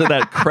apartment because of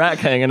that crack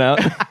hanging out.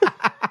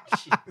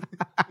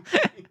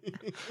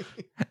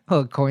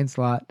 oh, coin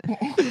slot.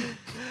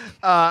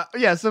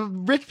 Yeah, so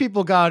rich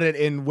people got it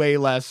in way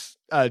less.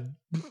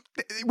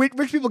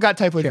 Rich people got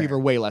typhoid fever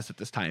way less at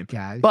this time.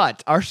 Yeah.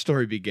 But our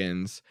story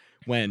begins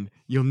when,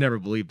 you'll never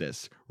believe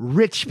this,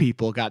 rich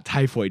people got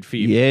typhoid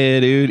fever. Yeah,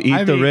 dude,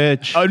 eat the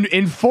rich.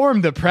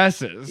 Inform the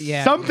presses.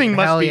 Yeah, Something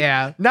must hell be.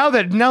 yeah. Now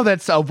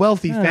that a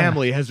wealthy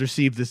family has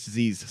received this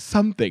disease,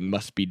 something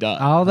must be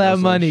done. All that Those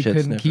money little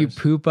shit couldn't keep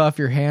sniffers. poop off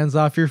your hands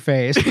off your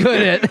face,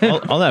 could it?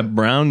 all that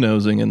brown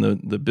nosing in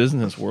the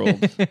business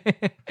world.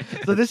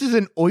 So this is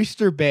in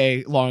Oyster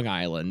Bay, Long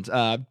Island.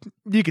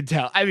 You can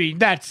tell. I mean,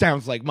 that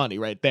sounds like money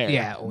right there.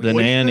 Yeah. The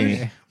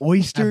nanny.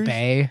 Oysters,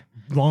 Bay.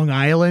 Long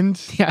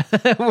Island. Yeah,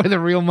 where the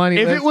real money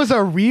If lives. it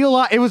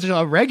was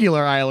a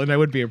regular island, I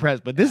would be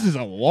impressed. But this is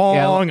a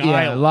long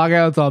island. Long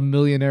Island's all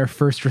millionaire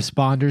first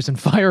responders and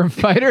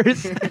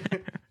firefighters.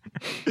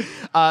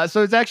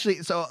 So it's actually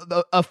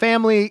a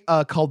family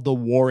called the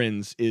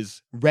Warrens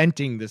is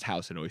renting this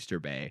house in Oyster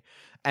Bay,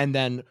 and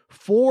then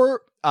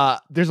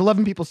there's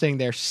 11 people staying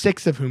there,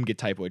 6 of whom get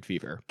typhoid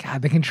fever.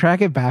 God, they can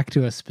track it back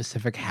to a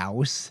specific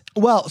house.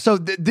 Well, so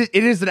it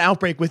is an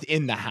outbreak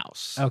within the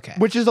house. Okay.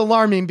 Which is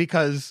alarming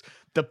because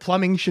the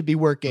plumbing should be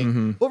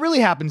working. What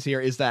really happens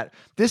here is that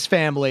this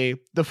family,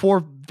 the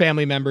 4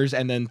 family members,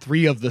 and then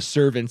 3 of the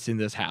servants in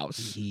this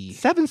house,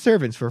 7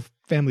 servants for a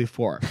family of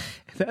 4.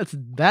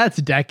 That's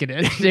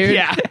decadent, dude.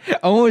 Yeah.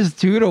 Almost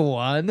 2 to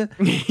 1.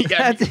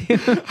 Yeah.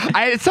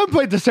 At some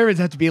point, the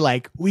servants have to be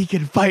like, we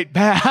can fight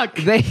back.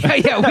 We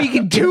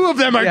can 2 of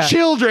them are Yeah.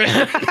 children.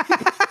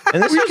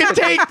 And this We was can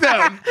take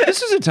them.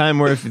 This is a time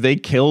where if they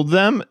killed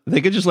them,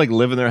 they could just like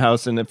live in their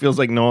house, and it feels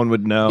like no one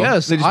would know.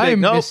 Yes, They just be like,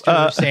 I'm "Nope,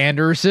 Mr.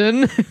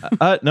 Sanderson.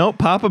 no,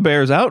 Papa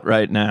Bear's out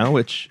right now.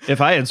 Which,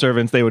 if I had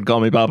servants, they would call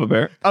me Papa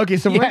Bear. Okay,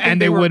 so one thing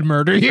and they would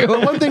murder you.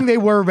 But one thing, they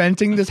were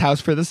renting this house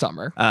for the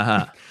summer.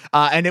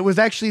 And it was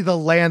actually the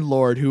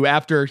landlord who,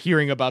 after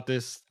hearing about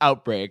this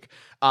outbreak,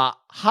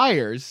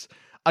 hires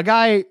a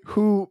guy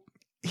who,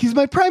 he's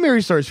my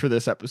primary source for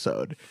this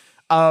episode.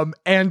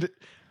 And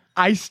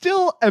I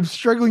still am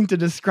struggling to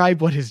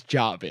describe what his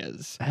job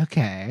is.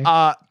 Okay.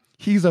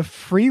 He's a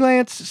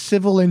freelance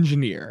civil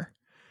engineer,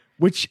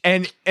 Which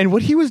and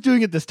what he was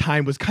doing at this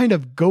time was kind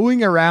of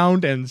going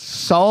around and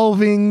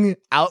solving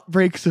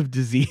outbreaks of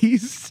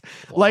disease,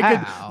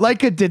 Wow.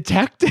 like a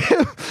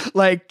detective,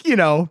 like, you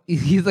know.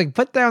 He's like,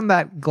 put down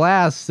that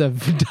glass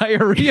of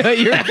diarrhea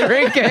you're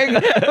drinking.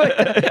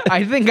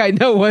 I think I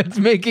know what's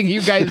making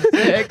you guys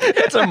sick.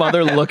 It's a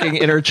mother looking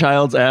in her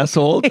child's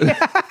asshole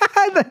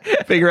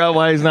to figure out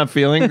why he's not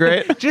feeling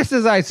great. Just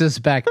as I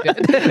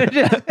suspected.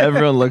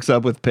 Everyone looks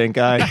up with pink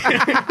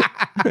eye.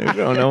 We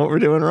don't know what we're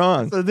doing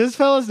wrong. So this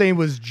fella's name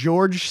was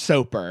George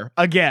Soper.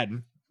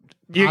 Again,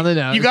 On the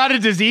nose. you got a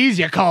disease,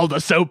 you called a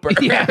Soper.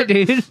 Yeah,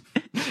 dude.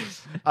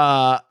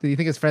 Do you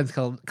think his friends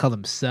called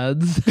him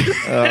Suds?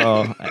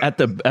 Oh, at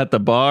the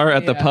bar,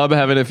 at the pub,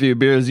 having a few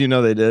beers, you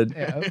know they did.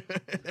 Yeah.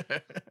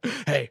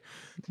 Hey,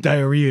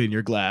 diarrhea in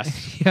your glass.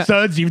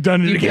 Suds, you've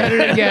done it You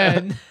again.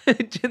 get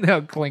it again.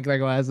 They'll clink their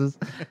glasses.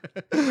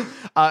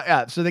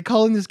 So they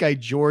call in this guy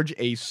George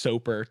A.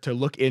 Soper to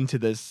look into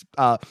this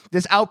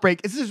this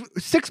outbreak. This is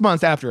 6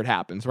 months after it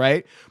happens,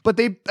 right? But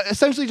they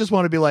essentially just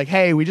want to be like,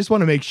 hey, we just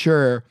want to make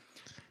sure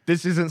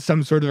this isn't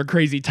some sort of a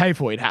crazy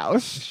typhoid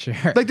house. Sure.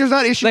 Like there's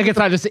not issue. Like it's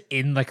not just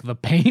in like the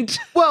paint.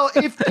 Well,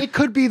 if it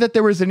could be that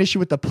there was an issue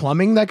with the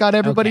plumbing that got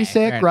everybody Okay,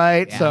 sick, right.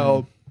 right? Yeah.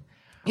 So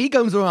he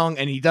comes along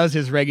and he does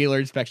his regular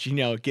inspection,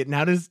 you know, getting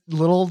out his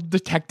little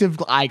detective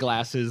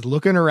eyeglasses,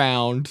 looking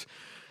around.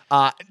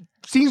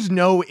 Sees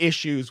no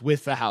issues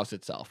with the house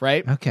itself,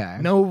 right? Okay.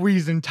 No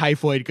reason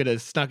typhoid could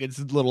have stuck its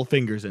little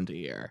fingers into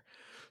here.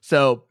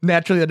 So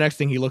naturally, the next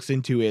thing he looks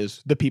into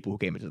is the people who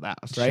came into the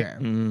house, right?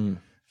 Sure.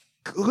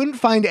 Couldn't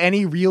find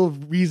any real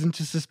reason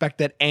to suspect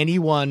that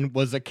anyone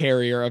was a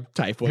carrier of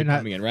typhoid You're not-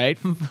 coming in, right?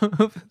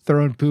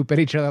 Throwing poop at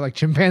each other like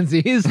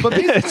chimpanzees. But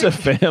It's a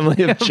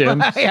family of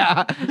chimps.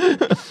 yeah.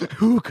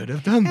 who could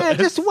have done Yeah,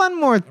 this? just one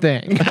more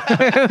thing.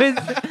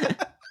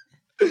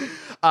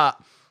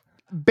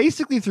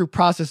 Basically, through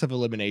process of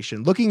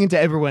elimination, looking into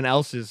everyone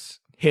else's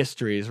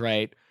histories,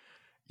 right?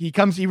 He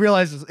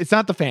realizes it's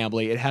not the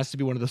family, it has to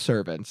be one of the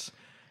servants.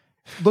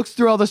 Looks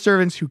through all the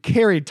servants who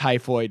carried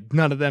typhoid,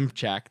 none of them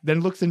check.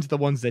 Then looks into the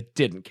ones that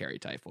didn't carry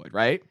typhoid,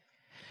 right?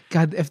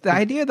 God, if the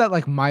idea that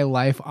like my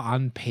life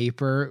on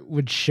paper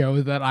would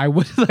show that I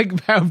would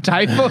like have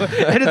typhoid,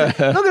 and it's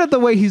like, looking at the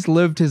way he's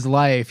lived his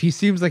life, he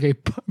seems like a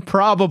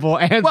probable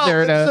answer.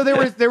 Well, so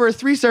there were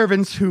 3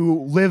 servants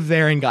who lived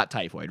there and got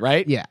typhoid,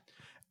 right? Yeah.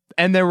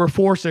 And there were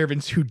 4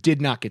 servants who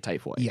did not get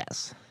typhoid.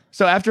 Yes.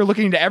 So after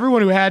looking into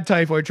everyone who had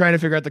typhoid, trying to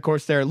figure out the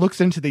course there,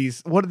 looks into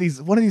one of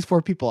these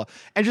 4 people,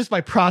 and just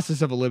by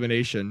process of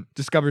elimination,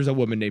 discovers a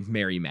woman named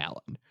Mary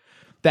Mallon.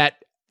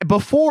 That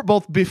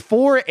both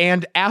before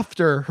and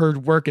after her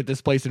work at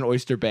this place in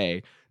Oyster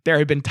Bay, there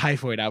had been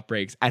typhoid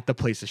outbreaks at the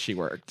places she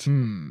worked.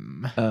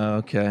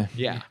 Okay.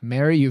 Yeah.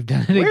 Mary, you've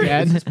done it Is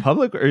again. this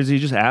public, or is he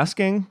just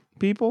asking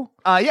people?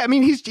 Yeah, I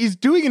mean, he's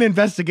doing an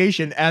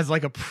investigation as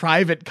like a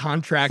private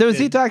contract. So is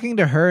he talking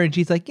to her and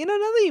she's like, now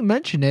that you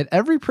mention it,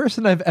 every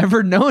person I've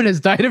ever known has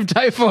died of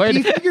typhoid.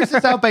 He figures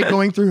this out by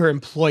going through her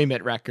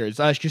employment records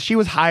because she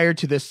was hired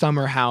to this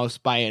summer house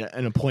by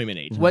an employment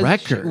agent.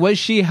 Was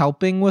she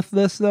helping with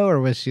this though, or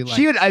was she like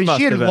She had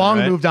Must have been, long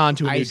right? moved on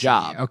to a I new see.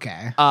 job.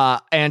 Okay.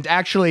 And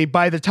actually,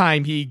 by the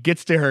time he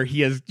gets to her,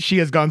 she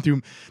has gone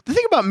through. The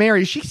thing about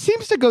Mary, she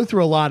seems to go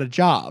through a lot of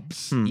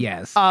jobs.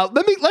 Yes.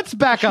 Let's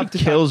back up to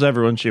Kills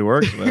everyone she works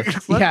with.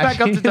 Let's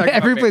back up to talk about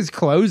every Mary. place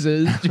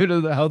closes due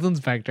to the health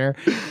inspector.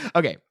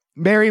 Okay,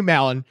 Mary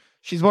Mallon.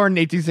 She's born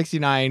in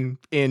 1869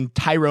 in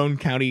Tyrone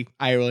County,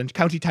 Ireland.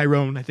 County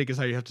Tyrone, I think is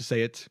how you have to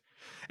say it.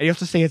 And you have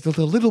to say it's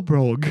the little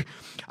brogue.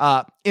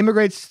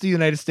 Immigrates to the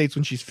United States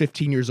when she's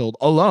 15 years old,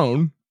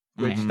 alone.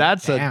 Which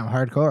that's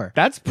hardcore.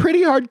 That's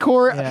pretty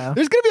hardcore. Yeah.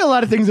 There's going to be a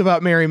lot of things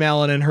about Mary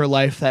Mallon in her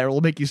life that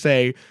will make you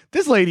say,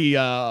 this lady,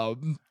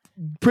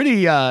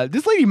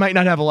 this lady might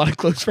not have a lot of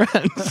close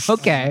friends.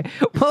 Okay.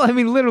 Well, I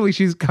mean, literally,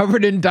 she's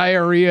covered in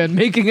diarrhea and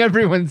making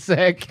everyone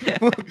sick.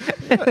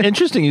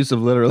 Interesting use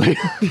of literally.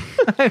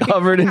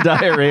 Covered in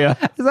diarrhea.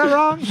 Is that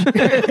wrong?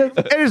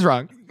 It is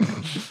wrong.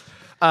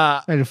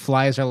 And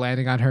flies are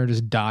landing on her,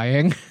 just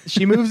dying.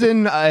 She moves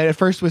in at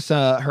first with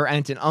her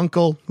aunt and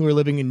uncle who were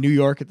living in New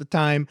York at the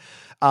time.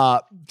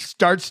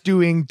 Starts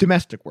doing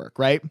domestic work,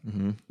 right?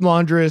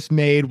 Laundress,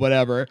 maid,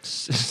 whatever.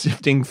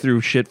 Sifting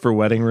through shit for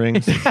wedding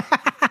rings.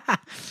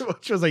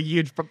 Which was a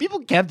huge. People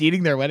kept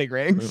eating their wedding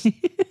rings.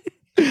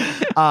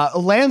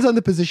 Lands on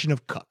the position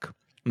of cook,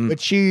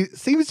 which she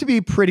seems to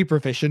be pretty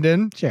proficient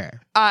in. Sure.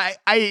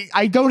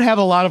 I don't have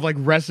a lot of like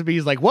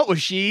recipes. Like, what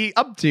was she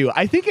up to?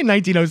 I think in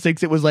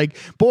 1906 it was like,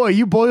 boy,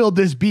 you boiled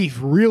this beef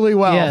really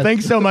well. Yes.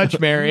 Thanks so much,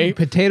 Mary.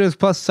 Potatoes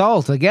plus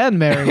salt. Again,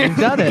 Mary, you've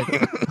done it.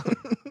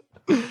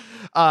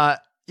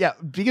 Yeah,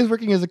 because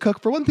working as a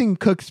cook, for one thing,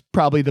 cook's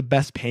probably the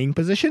best paying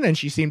position, and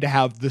she seemed to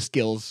have the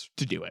skills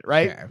to do it,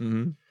 right?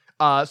 Sure.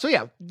 So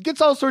yeah, gets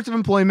all sorts of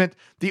employment.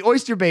 The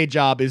Oyster Bay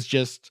job is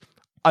just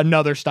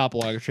another stop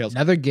along the trails.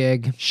 Another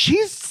gig.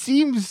 She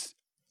seems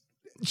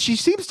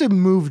to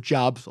move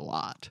jobs a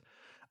lot,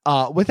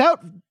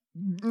 without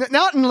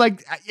not in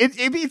like it's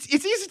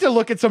easy to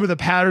look at some of the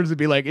patterns and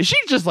be like, is she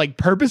just like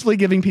purposely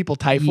giving people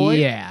typhoid?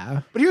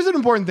 Yeah. But here's an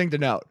important thing to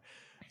note.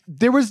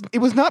 it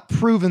was not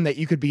proven that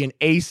you could be an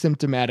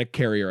asymptomatic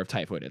carrier of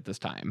typhoid at this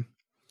time.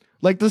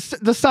 Like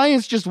the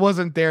science just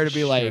wasn't there to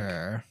be like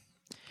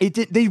it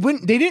did. They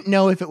didn't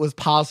know if it was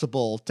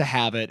possible to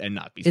have it and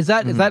not be. Is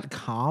that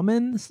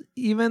common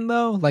even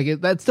though?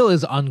 Like that still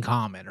is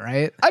uncommon,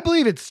 right? I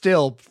believe it's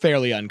still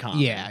fairly uncommon.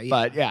 Yeah.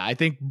 But yeah, I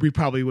think we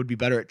probably would be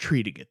better at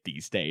treating it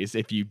these days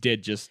if you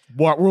did just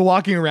we're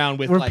walking around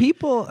with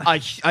people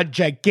a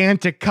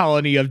gigantic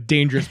colony of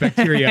dangerous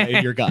bacteria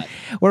in your gut.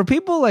 Were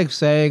people like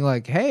saying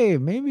like, hey,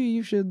 maybe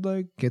you should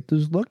like get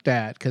this looked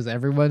at because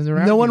everyone's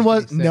around? No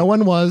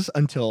one was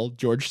until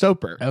George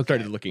Soper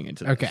started looking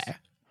into this. Okay.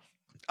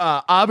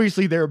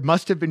 Obviously, there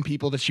must have been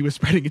people that she was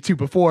spreading it to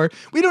before.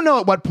 We don't know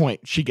at what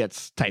point she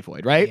gets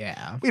typhoid, right?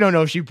 Yeah. We don't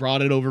know if she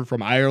brought it over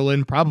from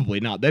Ireland. Probably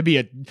not. There'd be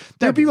a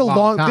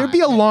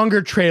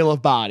longer trail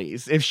of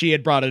bodies if she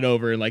had brought it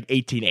over in like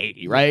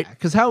 1880, right?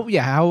 Because how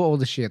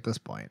old is she at this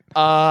point?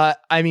 I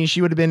mean,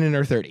 she would have been in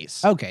her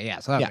 30s. Okay, yeah.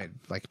 So that would be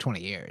like 20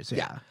 years.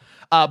 Yeah.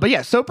 But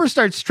yeah, Soper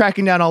starts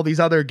tracking down all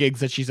these other gigs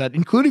that she's at,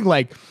 including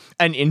like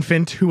an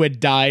infant who had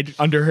died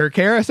under her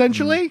care,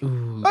 essentially,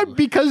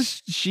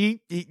 because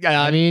she.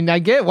 I mean, I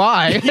get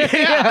why.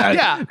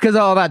 Yeah. Because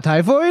of all that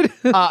typhoid.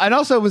 And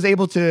also was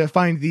able to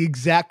find the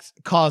exact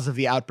cause of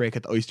the outbreak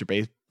at the Oyster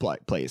Bay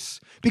place.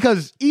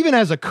 Because even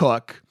as a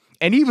cook,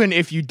 and even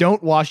if you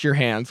don't wash your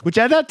hands, which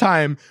at that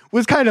time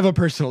was kind of a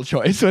personal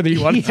choice, whether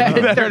you wanted to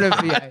do that or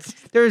not.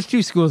 There's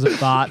two schools of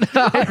thought.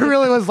 It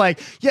really was like,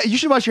 yeah, you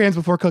should wash your hands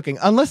before cooking,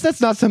 unless that's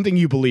not something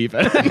you believe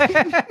in.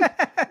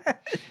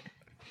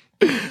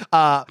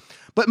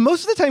 But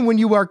most of the time when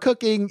you are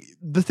cooking,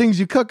 the things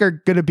you cook are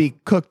going to be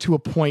cooked to a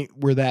point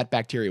where that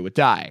bacteria would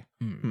die.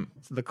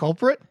 So the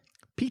culprit?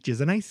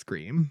 Peaches and ice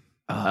cream.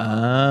 Oh,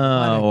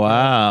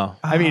 wow.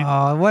 I mean,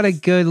 what a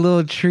good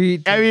little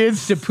treat. I mean,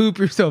 it's to poop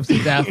yourself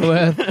to death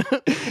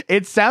with.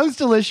 It sounds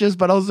delicious,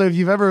 but also if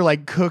you've ever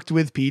like cooked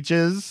with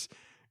peaches,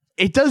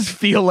 it does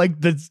feel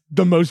like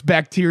the most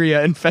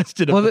bacteria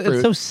infested of the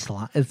fruit. It's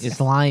so it's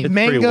slimy.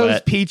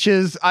 Mangoes,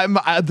 peaches,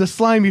 the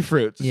slimy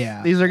fruits.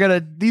 Yeah, these are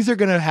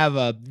gonna have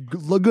a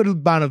good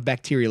amount of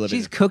bacteria living.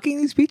 She's cooking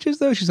these peaches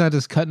though. She's not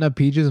just cutting up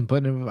peaches and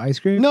putting them in ice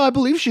cream. No, I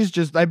believe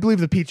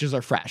the peaches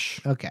are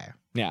fresh. Okay.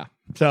 Yeah.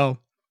 So.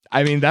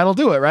 I mean, that'll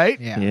do it, right?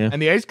 Yeah.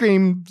 And the ice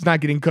cream's not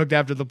getting cooked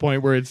after the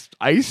point where it's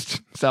iced.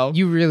 So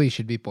you really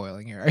should be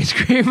boiling your ice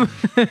cream.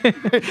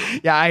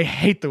 Yeah, I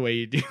hate the way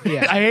you do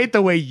it. I hate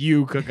the way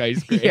you cook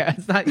ice cream. Yeah,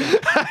 it's not.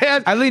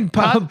 I mean,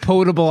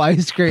 potable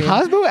ice cream.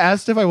 Cosmo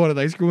asked if I wanted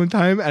ice cream one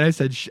time, and I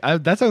said,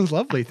 "That sounds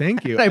lovely,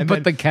 thank you." I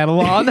put the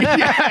kettle on.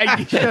 Yeah,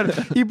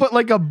 he put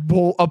like a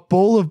bowl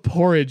of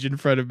porridge in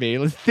front of me,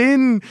 with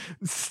thin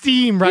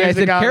steam rising. I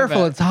said, out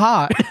 "Careful, of it. it's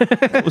hot."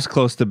 It was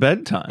close to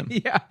bedtime.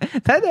 Yeah,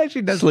 that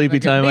actually does. Sleepy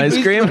time ice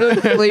cream.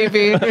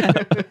 Sleepy.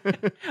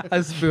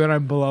 A spoon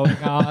I'm blowing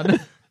on.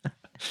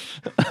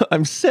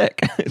 I'm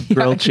sick.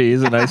 Grilled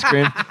cheese and ice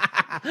cream.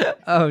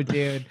 Oh,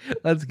 dude.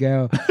 Let's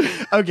go.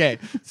 Okay.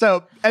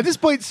 So at this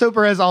point,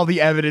 Soper has all the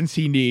evidence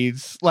he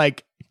needs.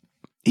 Like,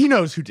 he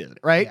knows who did it,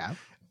 right? Yeah.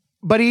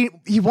 But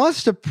he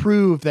wants to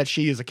prove that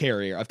she is a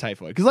carrier of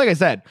typhoid. Because like I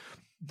said,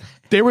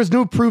 there was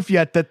no proof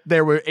yet that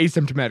there were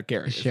asymptomatic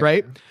carriers,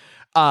 right?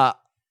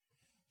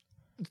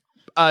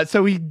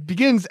 So he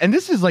begins, and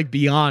this is like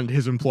beyond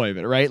his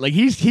employment, right? Like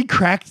he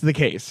cracked the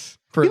case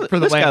for the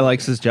This guy landlord.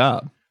 likes his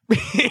job.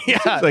 Yeah.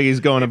 It's like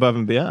he's going above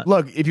and beyond.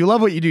 Look, if you love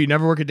what you do, you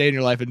never work a day in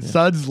your life. And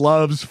Suds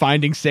loves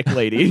finding sick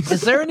ladies.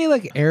 Is there any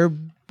like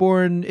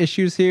airborne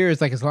issues here? It's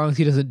like as long as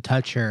he doesn't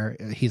touch her,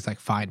 he's like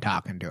fine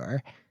talking to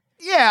her.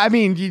 Yeah, I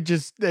mean,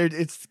 it's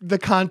the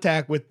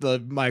contact with the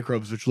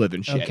microbes which live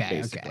in shit,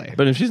 basically. Okay.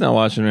 But if she's not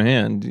washing her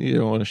hand, you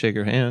don't want to shake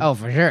her hand. Oh,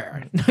 for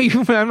sure.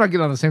 I'm not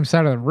getting on the same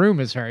side of the room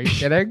as her. Are you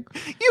kidding?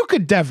 You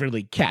could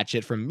definitely catch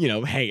it from,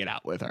 hanging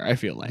out with her, I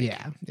feel like.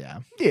 Yeah.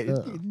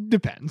 It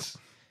depends.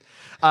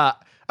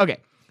 Okay.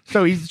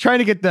 So he's trying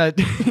to get the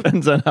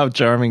Depends on how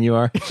charming you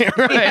are.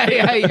 right.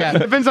 Yeah.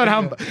 Depends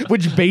on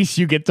which base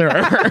you get to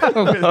her.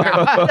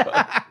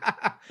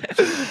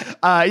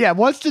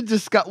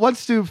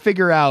 Wants to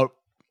figure out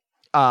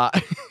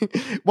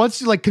wants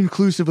to like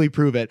conclusively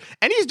prove it.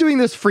 And he's doing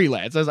this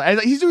freelance.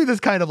 He's doing this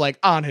kind of like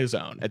on his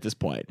own at this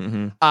point.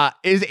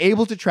 Is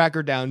able to track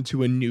her down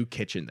to a new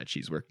kitchen that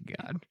she's working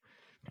on.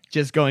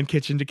 Just going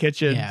kitchen to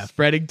kitchen,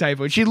 spreading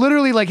typhoid. She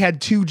literally like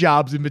had 2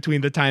 jobs in between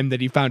the time that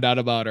he found out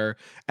about her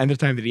and the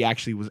time that he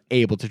actually was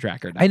able to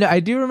track her down. I know. I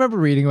do remember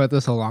reading about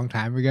this a long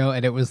time ago,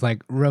 and it was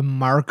like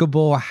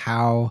remarkable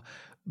how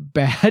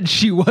bad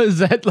she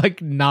was at like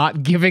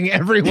not giving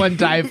everyone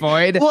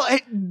typhoid. Well,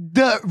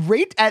 the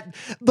rate at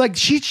like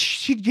she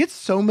gets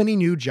so many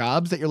new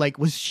jobs that you're like,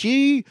 was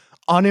she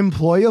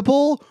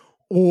unemployable?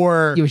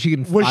 Or was she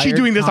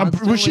doing this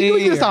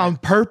on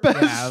purpose?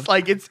 Yeah,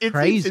 like it's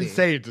crazy.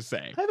 insane to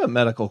say. I have a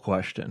medical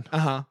question.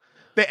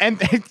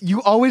 And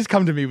you always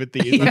come to me with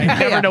these. I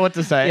never know what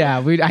to say. Yeah,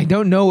 I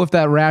don't know if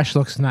that rash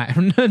looks nice.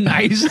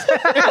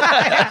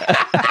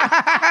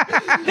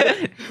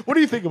 What do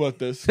you think about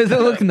this? Does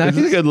it look nice?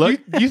 This is a good look.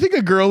 Do you think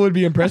a girl would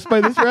be impressed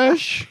by this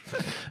rash?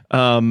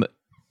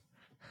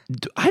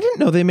 I didn't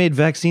know they made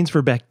vaccines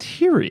for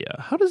bacteria.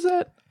 How does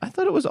that? I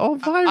thought it was all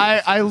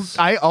viruses.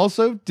 I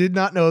also did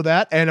not know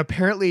that, and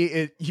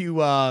apparently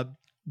you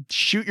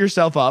shoot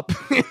yourself up.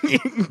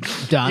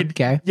 Done.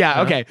 Okay.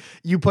 Yeah, okay.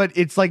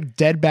 It's like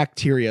dead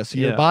bacteria, so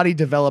your Yeah. body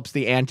develops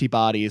the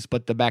antibodies,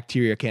 but the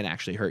bacteria can't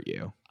actually hurt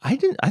you. I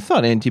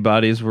thought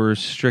antibodies were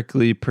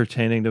strictly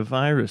pertaining to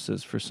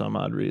viruses for some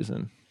odd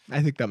reason.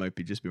 I think that might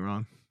be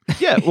wrong.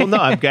 Yeah, well, no,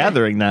 I'm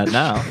gathering that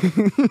now.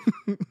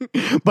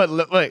 But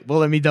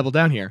let me double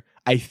down here.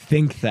 I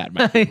think that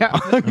might be Yeah,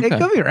 it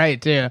could be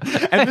right too.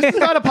 And this is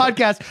not a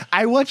podcast.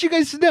 I want you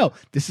guys to know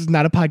this is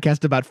not a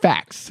podcast about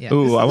facts. Yeah.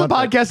 Ooh, This I is a want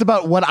that. podcast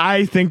about what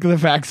I think the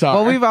facts are.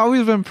 Well, we've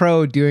always been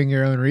pro doing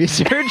your own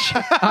research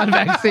on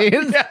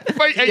vaccines.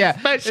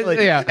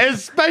 Yeah.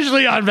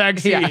 Especially on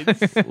vaccines.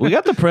 We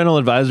got the parental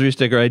advisory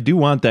sticker. I do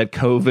want that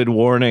COVID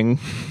warning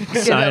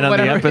sign on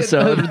the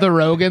episode. The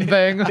Rogan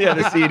thing. Yeah,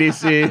 the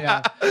CDC.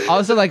 Yeah.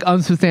 Also, like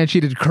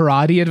unsubstantiated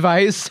karate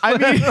advice. I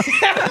mean,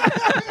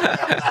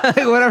 Like,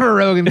 whatever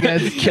Rogan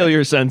gets. Kill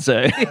your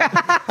sensei.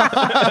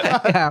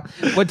 Yeah.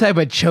 What type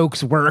of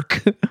chokes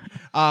work?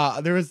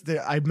 I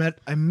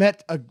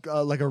met a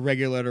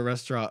regular at a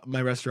restaurant,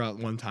 my restaurant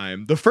one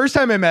time. The first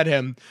time I met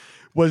him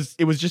was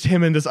just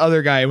him and this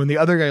other guy. And when the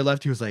other guy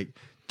left, he was like,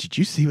 "Did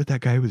you see what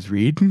that guy was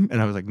reading?"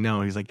 And I was like,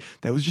 "No." He's like,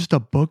 "That was just a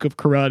book of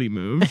karate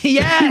moves."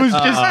 Yeah. He was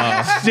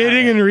just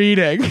sitting and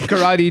reading.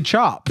 Karate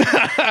chop.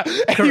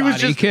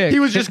 Kick. He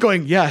was just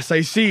going, "Yes,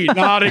 I see,"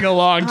 nodding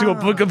along to a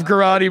book of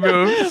karate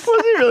moves.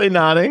 Was he really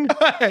nodding?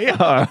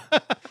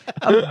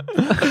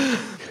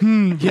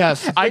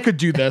 Yes, I could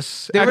do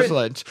this.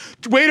 Excellent.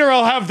 Waiter,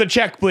 I'll have the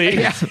check,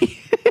 please.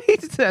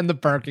 He's in the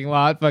parking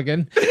lot,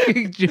 fucking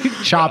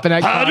chopping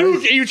at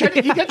cars. You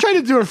kept trying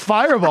to do a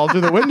fireball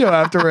through the window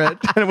after it,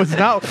 and it was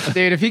not.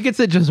 Dude, if he gets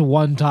it just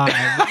one time,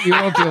 you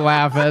won't be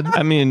laughing.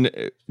 I mean,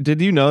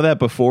 did you know that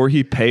before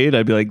he paid?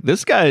 I'd be like,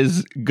 this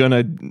guy's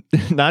gonna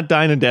not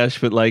dine and dash,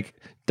 but like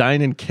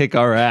dine and kick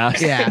our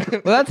ass. Yeah.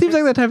 Well, that seems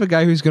like the type of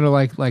guy who's gonna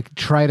like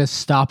try to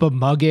stop a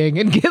mugging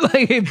and get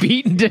like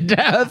beaten to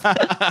death.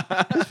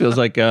 This feels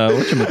like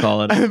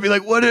whatchamacallit. I'd be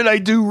like, "What did I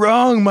do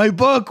wrong? My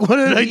book. What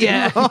did I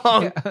do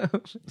wrong?"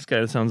 This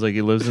guy sounds like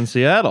he lives in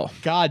Seattle.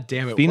 God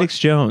damn it! Phoenix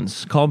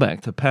Jones,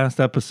 callback to past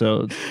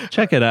episodes.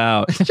 Check it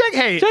out. Check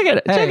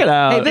it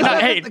out.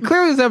 Hey,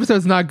 clearly this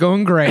episode's not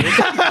going great.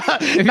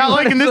 Not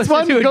like in this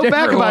one. Go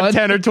back about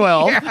 10 or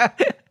 12.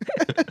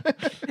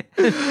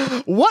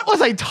 What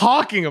was I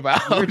talking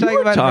about? We're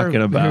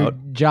talking about her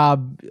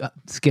job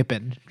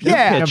skipping.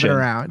 Yeah. Jumping Kitchen.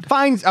 around.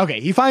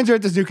 He finds her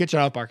at this new kitchen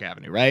off Park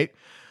Avenue, right?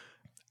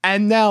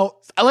 And now,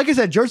 like I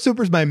said, George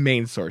Super's my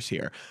main source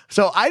here.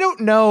 So I don't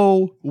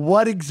know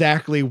what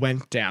exactly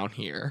went down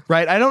here,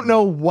 right? I don't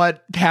know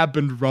what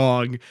happened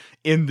wrong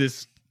in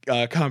this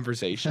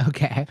conversation.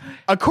 Okay.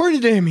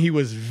 According to him, he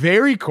was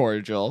very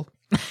cordial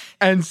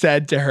and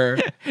said to her,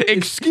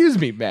 "Excuse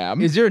me,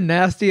 ma'am. Is your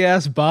nasty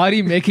ass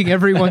body making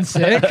everyone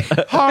sick?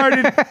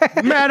 Pardon,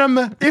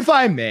 madam, if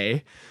I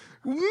may.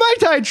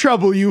 Might I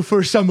trouble you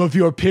for some of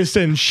your piss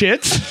and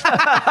shit?"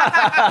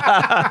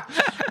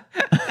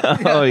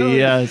 Oh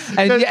yes.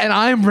 And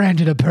I'm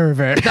Brandon a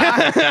pervert.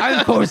 I'm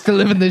supposed to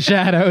live in the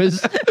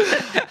shadows.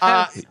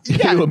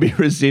 You will be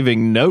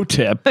receiving no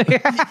tip.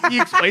 He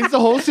explains the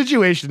whole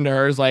situation to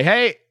her. He's like,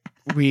 "Hey,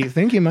 we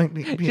think you might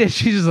be." Yeah,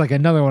 she's just like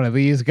another one of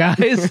these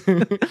guys.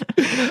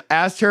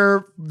 Asked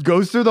her,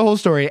 goes through the whole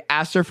story,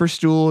 asked her for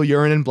stool,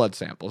 urine, and blood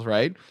samples,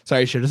 right?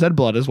 Sorry, I should have said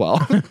blood as well.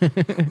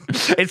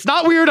 It's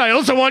not weird. I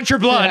also want your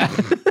blood.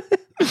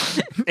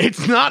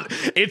 It's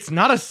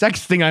not a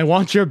sex thing. I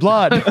want your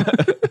blood.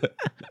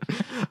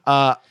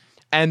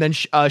 And then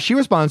she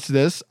responds to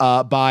this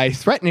by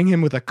threatening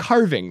him with a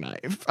carving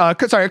knife. A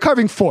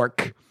carving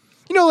fork.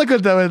 You know, like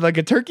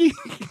a turkey.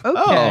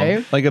 Okay.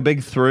 Oh, like a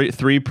big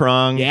three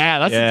prong. Yeah,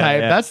 that's the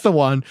type. Yeah. That's the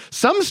one.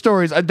 Some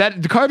stories that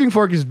the carving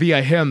fork is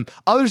via him.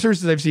 Other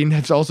sources I've seen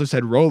have also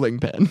said rolling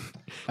pin.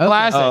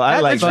 Classic. Oh,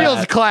 I like that. Feels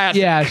that.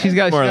 classic. Yeah, she's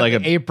got like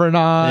an a- apron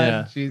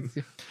on. Yeah.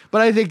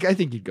 But I think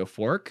you'd go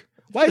fork.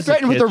 Why Just a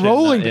threaten with the kitchen,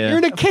 rolling pin? yeah. You're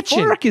in a kitchen.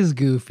 Fork is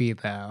goofy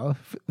though.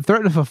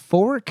 Threaten with a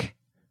fork?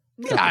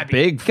 Yeah,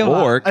 Big come on.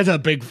 fork. That's a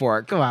big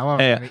fork. Come on.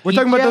 Hey, We're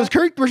talking about those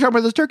turkey. We're talking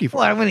about those turkey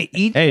forks. I'm gonna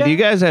eat. Hey, ya? do you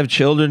guys have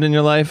children in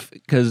your life?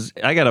 Because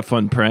I got a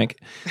fun prank.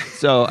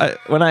 So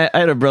when I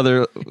had a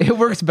brother, It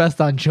works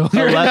best on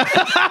children.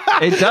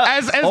 it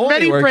does As only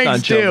many works on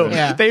pranks do. children.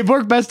 Yeah. They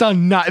work best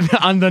on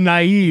the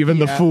naive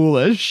and the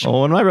foolish.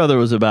 Well, when my brother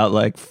was about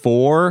like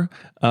 4,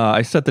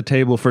 I set the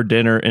table for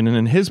dinner, and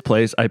in his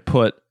place, I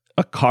put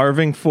a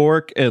carving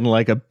fork and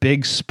like a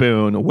big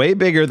spoon, way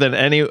bigger than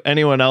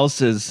anyone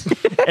else's,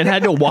 and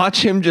had to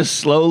watch him just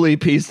slowly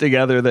piece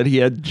together that he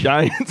had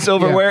giant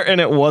silverware,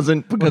 and it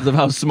wasn't because of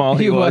how small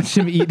he You was. watched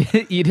him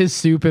eat his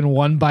soup in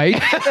one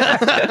bite.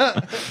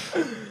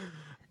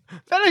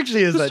 That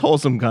actually is Just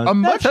wholesome a cunt.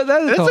 much. That is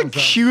That's a wholesome.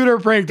 cuter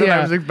prank than I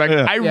Yeah. was expecting.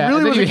 Yeah. I Yeah, really and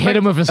was then you hit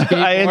him expecting. with a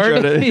skateboard. I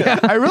enjoyed it. Yeah.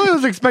 I really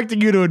was expecting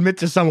you to admit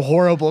to some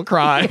horrible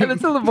crime. And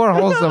it's a little more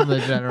wholesome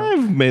than general.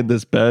 I've made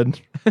this bed.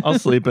 I'll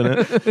sleep in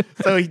it.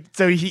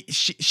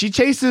 She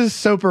chases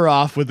Soper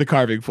off with the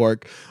carving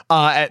fork,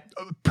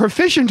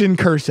 proficient in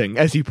cursing,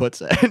 as he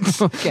puts it.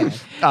 Okay.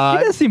 He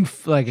does seem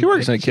like She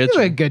works in a she's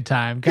kitchen. a good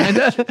time, kind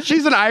of.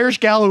 She's an Irish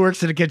gal who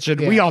works in a kitchen.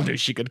 We Yeah. all knew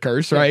she could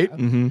curse, right?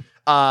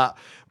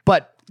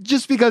 But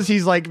just because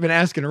he's like been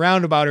asking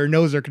around about her,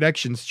 knows her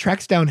connections,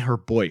 tracks down her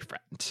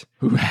boyfriend.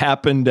 Who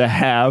happened to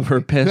have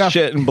her piss,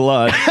 shit, and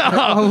blood.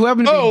 Who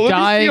happened to be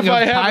dying of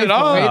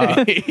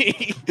typhoid.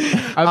 it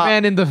A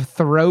man in the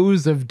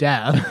throes of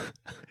death.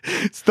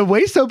 It's the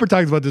way Soper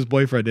talks about this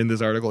boyfriend in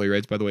this article he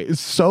writes, by the way, is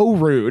so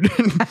rude.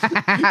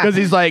 Because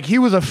he's like, he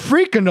was a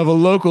freakin' of a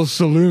local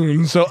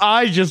saloon, so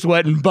I just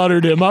went and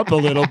buttered him up a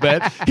little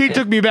bit. He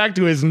took me back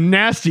to his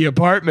nasty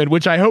apartment,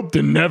 which I hope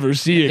to never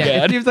see Yeah,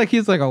 again. it seems like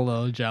he's like a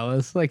little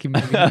jealous. Like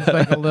maybe he's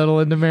like a little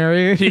into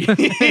Mary.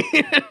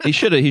 He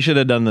should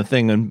have done the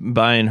thing and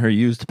buying her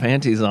used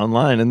panties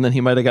online, and then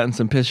he might have gotten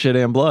some piss, shit,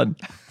 and blood.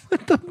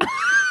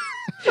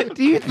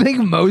 Do you think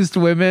most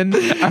women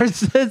are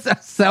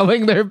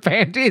selling their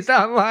panties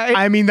online?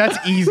 I mean, that's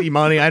easy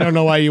money. I don't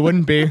know why you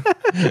wouldn't be.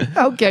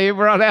 Okay,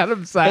 we're on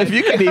Adam's side. If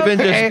you could even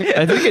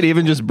if you could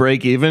even just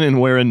break even and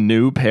wear a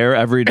new pair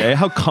every day,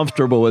 how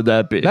comfortable would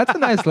that be? That's a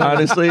nice level.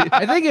 Honestly.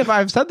 I think if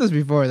I've said this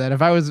before, that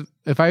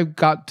if I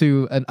got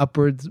to an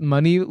upwards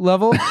money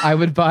level, I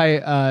would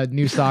buy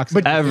new socks.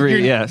 But you're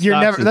socks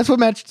never. is- That's what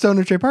Matt Stone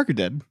and Trey Parker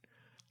did.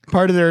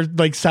 Part of their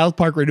like South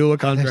Park renewal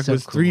contract so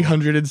was cool.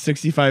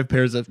 365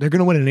 pairs of. They're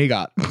gonna win an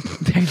EGOT.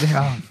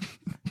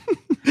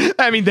 They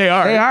I mean, they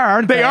are. They are,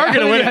 aren't they? They are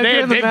gonna win Yeah,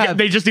 doing the it. math.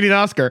 They just need an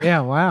Oscar.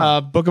 Yeah,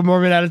 wow. Book of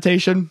Mormon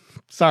adaptation.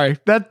 Sorry,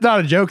 that's not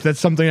a joke. That's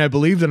something I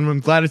believed, and I'm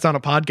glad it's on a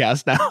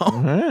podcast now.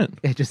 All right.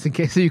 Yeah, just in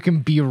case so you can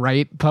be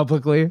right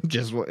publicly.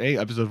 Just hey,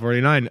 episode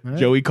 49.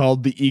 Joey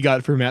called the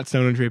EGOT for Matt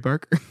Stone and Trey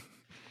Parker.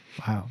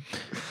 Wow.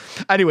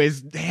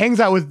 Anyways, hangs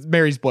out with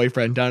Mary's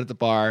boyfriend down at the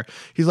bar.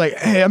 He's like,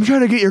 hey, I'm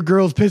trying to get your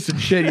girl's piss and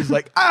shit. He's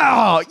like,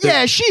 oh,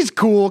 yeah, she's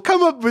cool.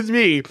 Come up with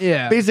me.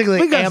 Yeah. Basically,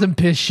 we got some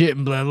piss, shit,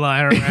 and blood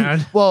lying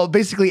around. well,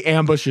 basically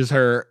ambushes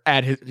her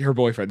at her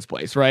boyfriend's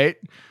place, right?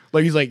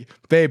 Like, he's like,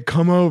 babe,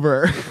 come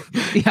over.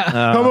 Yeah.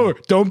 Come over.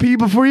 Don't pee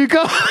before you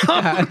come.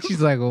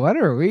 She's like, what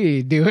are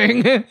we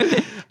doing?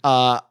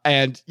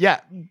 And yeah,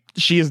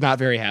 she is not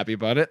very happy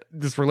about it.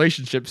 This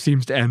relationship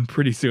seems to end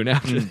pretty soon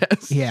after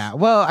this. Yeah.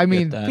 Well, I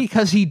mean, that.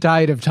 because he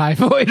died of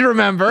typhoid,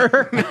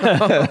 remember?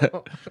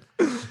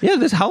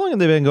 Yeah, how long have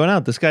they been going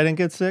out? This guy didn't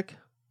get sick?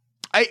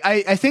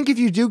 I think if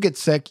you do get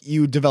sick,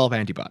 you develop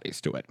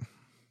antibodies to it.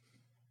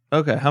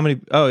 Okay, how many?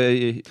 Oh,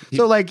 yeah,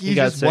 So like he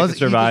got sick,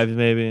 survived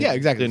maybe. Yeah,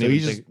 exactly. Didn't So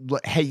even he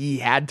just hey, he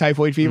had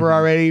typhoid fever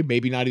already,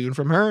 maybe not even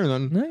from her,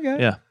 and then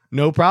Okay. Yeah.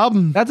 no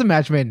problem. That's a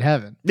match made in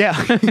heaven. Yeah.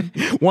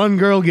 One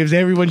girl gives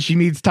everyone she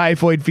needs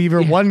typhoid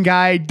fever. One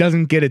guy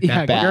doesn't get it Yeah,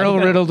 that bad. girl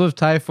riddled with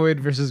typhoid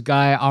versus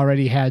guy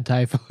already had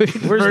typhoid.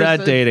 Where's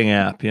that dating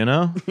app, you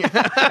know? They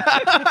have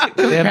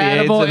the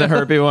AIDS Compatible. and the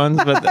herpy ones,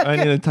 but I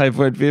need a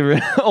typhoid fever,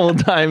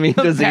 old-timey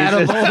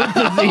diseases.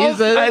 Compatible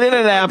diseases. I need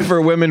an app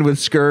for women with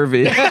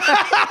scurvy.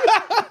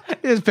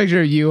 This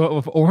picture of you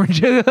with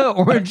orange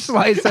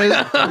slices.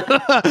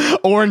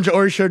 Orange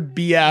Orchard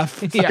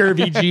BF, Yeah.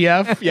 Scurvy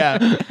GF.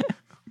 Yeah.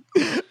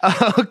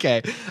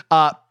 Okay.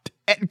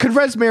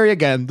 Confronts Mary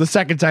again the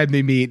second time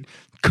they meet,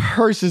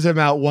 curses him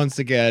out once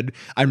again.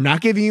 I'm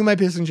not giving you my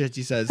piss and shit,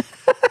 he says.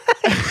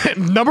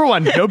 Number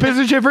one, no piss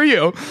and shit for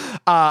you.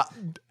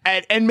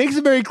 And makes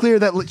it very clear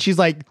that she's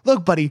like,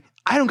 look, buddy,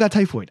 I don't got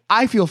typhoid.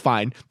 I feel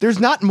fine. There's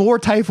not more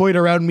typhoid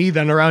around me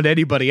than around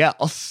anybody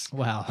else.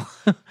 Wow.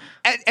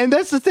 And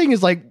that's the thing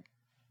is like,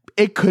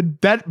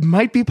 that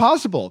might be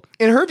possible.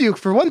 In her view,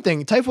 for one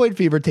thing, typhoid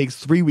fever takes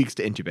 3 weeks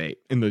to intubate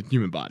in the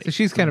human body. So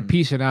she's kind of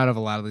piecing out of a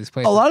lot of these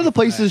places. A lot of the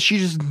places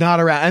she's just not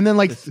around. And then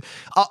like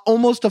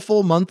almost a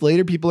full month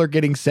later, people are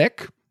getting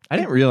sick. I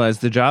didn't realize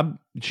the job,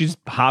 she's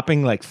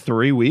hopping like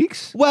 3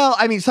 weeks? Well,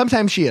 I mean,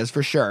 sometimes she is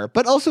for sure,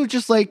 but also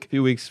just like A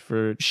few weeks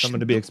for someone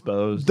to be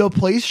exposed. the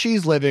place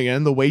she's living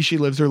in, the way she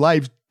lives her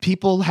life,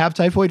 people have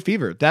typhoid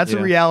fever. That's a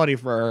Yeah. reality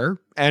for her.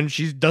 And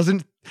she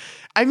doesn't,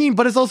 I mean,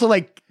 but it's also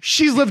like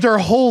she's lived her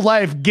whole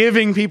life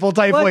giving people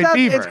typhoid it's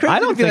fever. crazy. I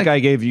don't be think like- I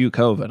gave you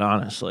COVID,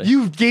 honestly.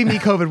 You gave me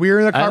COVID. We were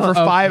in the car for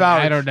 5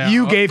 hours. I don't know.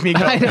 You gave me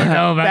COVID. I don't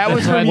know about That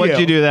was from What'd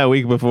you you. do that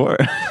week before?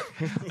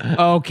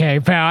 Okay,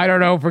 pal. I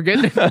don't know if we're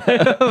getting.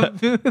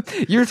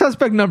 You're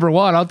suspect number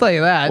one. I'll tell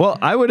you that. Well,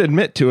 I would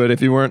admit to it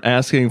if you weren't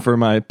asking for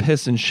my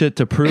piss and shit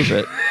to prove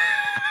it.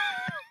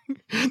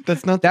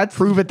 That's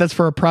prove it. That's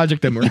for a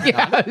project I'm working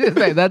on.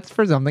 yeah, that's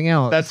for something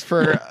else. That's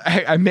for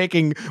I'm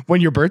making when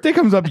your birthday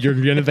comes up, you're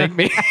gonna thank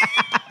me.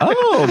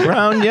 Oh,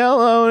 brown,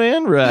 yellow,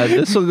 and red.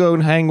 This will go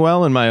and hang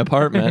well in my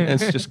apartment.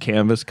 It's just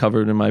canvas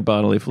covered in my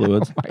bodily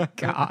fluids. my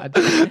God.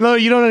 No,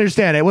 you don't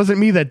understand. It wasn't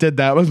me that did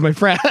that. It was my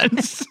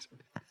friends.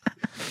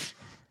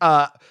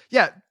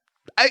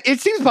 It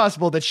seems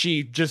possible that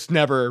she just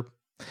never.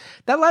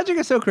 That logic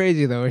is so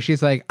crazy, though.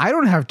 She's like, I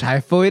don't have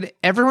typhoid.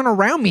 Everyone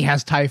around me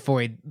has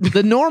typhoid.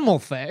 The normal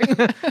thing.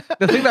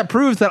 The thing that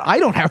proves that I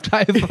don't have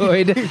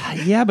typhoid.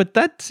 Yeah, but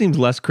that seems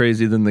less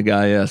crazy than the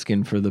guy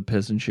asking for the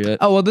piss and shit.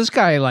 Oh, well, this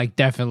guy, like,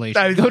 definitely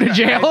should go to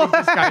jail. I think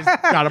this guy's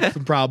got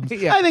some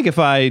problems. Yeah. I think if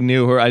I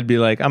knew her, I'd be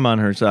like, I'm on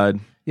her side.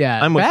 Yeah,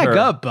 I'm with back her.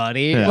 up,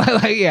 buddy. Yeah.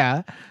 Like,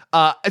 yeah.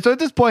 So at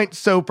this point,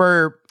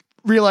 Soper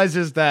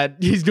realizes that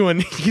he's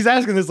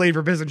asking this lady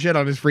for piss and shit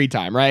on his free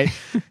time, right?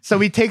 So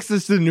he takes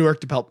this to the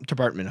Newark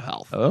Department of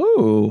Health.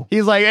 Oh.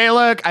 He's like, hey,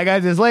 look, I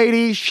got this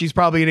lady. She's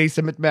probably an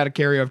asymptomatic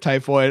carrier of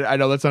typhoid. I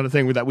know that's not a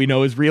thing that we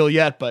know is real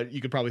yet, but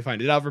you could probably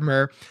find it out from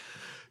her.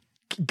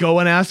 Go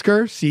and ask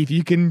her, see if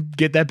you can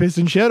get that piss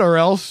and shit, or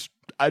else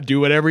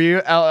do whatever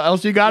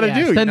else you got to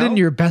do. Send you know? in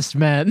your best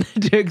men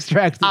to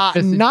extract this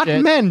piss and Not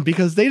shit. men,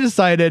 because they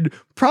decided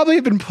probably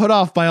have been put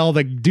off by all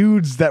the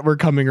dudes that were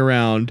coming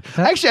around.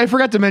 Actually, I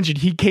forgot to mention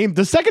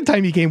the second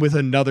time he came with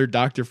another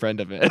doctor friend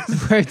of his.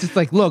 Right, it's just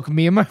like, look,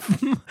 me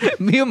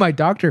and my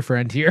doctor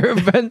friend here,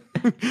 but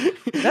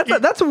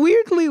that's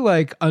weirdly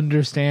like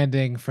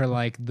understanding for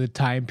like the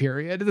time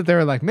period that they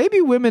were like,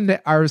 maybe women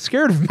are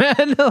scared of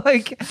men.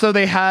 Like, So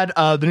they had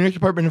the New York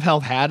Department of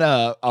Health had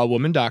a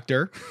woman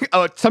doctor.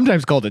 Oh, it's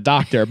sometimes called a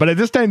doctor, but at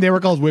this time they were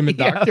called women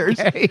Yeah, doctors.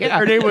 okay, yeah.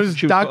 Her name was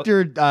She was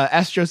Dr.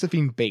 S.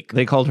 Josephine Baker.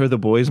 They called her the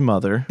boy's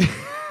mother.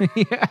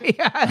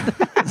 yeah.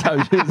 That's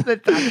how she was.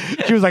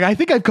 She was like, I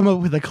think I've come up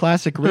with a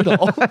classic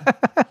riddle.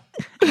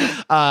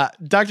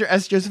 Dr.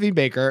 S. Josephine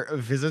Baker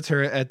visits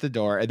her at the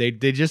door, and they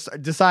just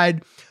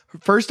decide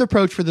first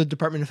approach for the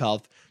Department of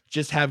Health,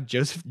 just have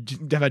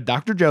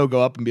Dr. Joe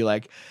go up and be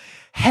like,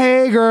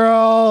 hey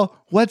girl,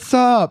 what's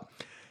up?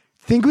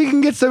 Think we can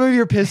get some of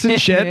your piss and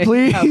shit,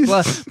 please?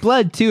 Yeah,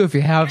 blood too, if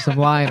you have some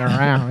lying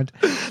around.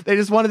 They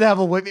just wanted to have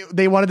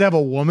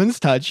a woman's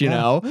touch, you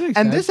know. that makes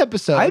And sense. this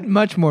episode, I'd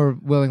much more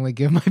willingly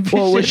give my piss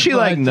Well, was shit she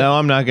like, blood. no,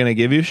 I'm not going to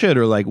give you shit,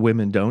 or like,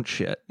 women don't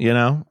shit, you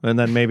know? And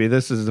then maybe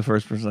this is the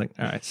first person like,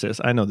 all right, sis,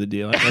 I know the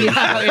deal.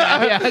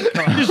 Yeah.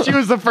 Come on. she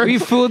was the first. We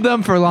fooled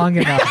them for long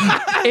enough.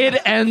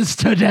 It ends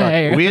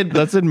today.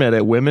 Let's admit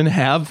it. Women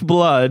have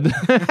blood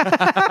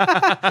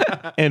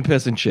and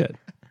piss and shit.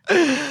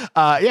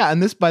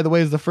 And this, by the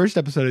way, is the first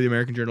episode of the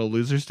American Journal of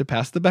Losers to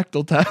pass the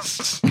Bechdel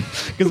test,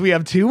 because we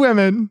have two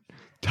women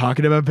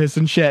talking about piss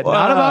and shit,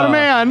 not about a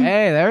man,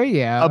 Hey, there you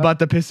go. about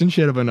the piss and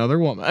shit of another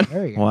woman.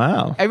 There you go.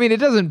 Wow. I mean, it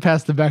doesn't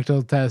pass the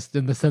Bechdel test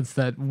in the sense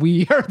that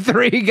we are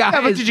three guys.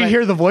 Yeah, but did you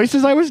hear the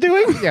voices I was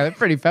doing? Yeah, they're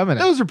pretty feminine.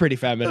 Those are pretty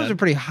feminine. Those are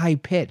pretty high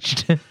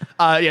pitched.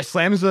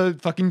 Slams the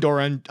fucking door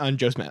on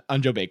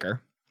Joe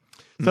Baker.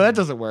 So that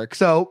doesn't work.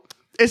 So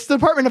it's the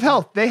Department of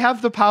Health. They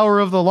have the power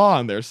of the law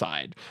on their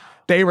side.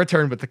 They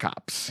return with the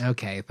cops.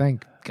 Okay,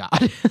 thank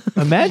God.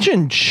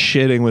 Imagine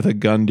shitting with a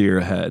gun to your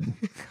head.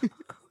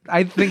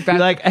 I think that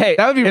Like, hey,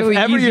 that would be a if really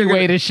ever easy you're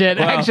way gonna- to shit.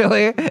 Well,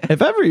 Actually,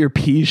 If ever you're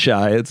pee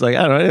shy, it's like,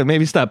 I don't know,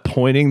 maybe stop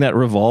pointing that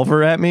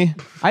revolver at me.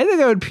 I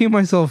think I would pee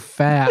myself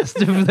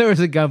fast if there was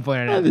a gun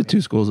pointed I at have me. the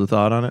two schools of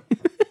thought on it.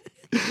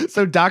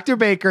 So Dr.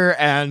 Baker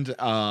and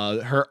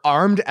her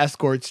armed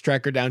escorts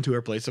track her down to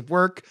her place of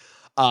work,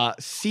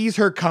 sees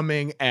her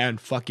coming,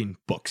 and fucking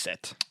books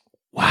it.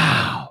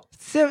 Wow.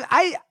 So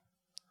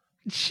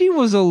she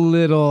was a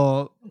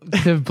little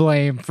to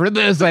blame for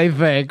this, I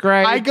think,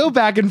 right? I go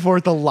back and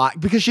forth a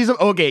lot because she's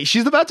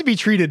about to be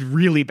treated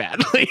really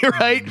badly,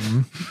 right?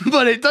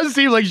 But it does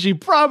seem like she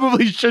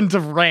probably shouldn't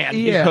have ran.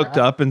 Yeah. Hooked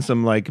up in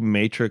some like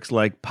Matrix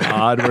like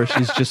pod where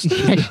she's just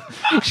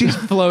She's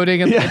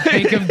floating in the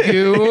tank of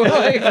goo.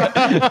 Like,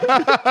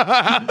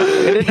 I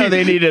didn't know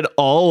they needed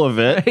all of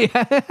it.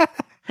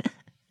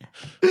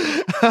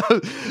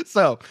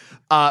 So,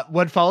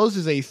 what follows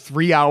is a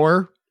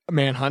 3-hour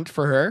manhunt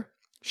for her.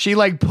 She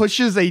like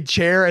pushes a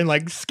chair and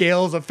like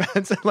scales a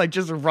fence and like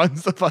just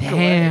runs the fuck away.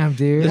 damn,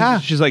 dude. Yeah.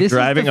 She's like This is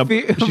driving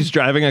the she's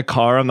driving a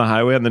car on the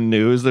highway on the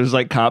news. There's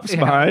like cops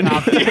behind.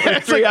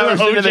 It's 3 like hours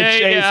the into the OJ,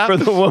 chase yeah. for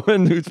the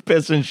woman who's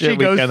pissing shit. She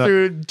goes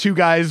through two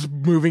guys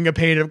moving a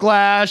pane of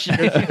glass. She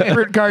goes through the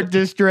fruit cart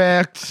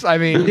district. I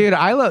mean, Dude,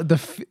 I love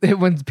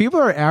when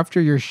people are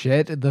after your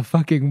shit, the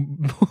fucking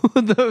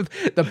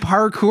the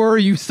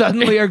parkour you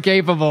suddenly are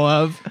capable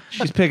of.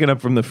 She's picking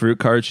up from the fruit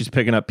cart. She's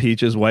picking up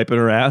peaches, wiping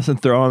her ass,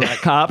 and throwing at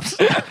cops.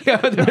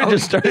 They're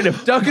just starting to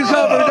Duck and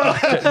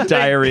cover.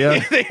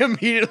 diarrhea. they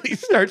immediately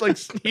start like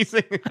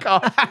sneezing and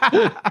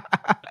coughing.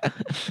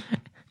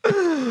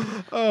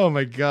 Oh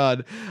my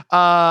god.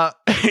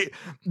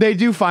 They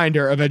do find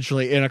her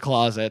eventually in a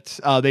closet.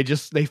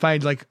 They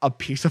find like a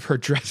piece of her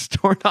dress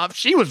torn off.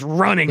 She was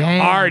running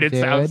Damn, hard, it dude.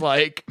 sounds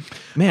like.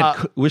 Man,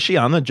 was she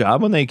on the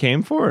job when they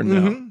came for her?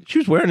 No. Mm-hmm. She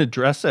was wearing a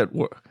dress at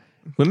work.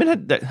 Women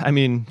had, I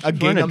mean, she was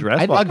wearing a gingham. dress.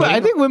 I while think, I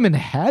think women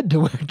had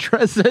to wear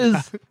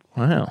dresses.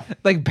 wow.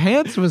 Like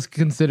pants was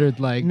considered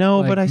like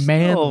No, like but I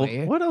manly.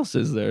 still, what else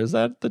is there? Is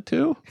that the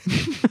two?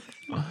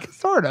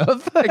 Sort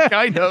of.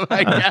 Kind of,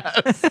 I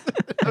guess.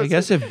 I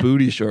guess if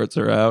booty shorts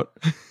are out.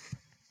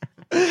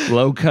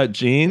 Low cut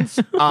jeans.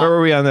 Where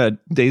were we on that?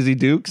 Daisy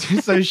Dukes?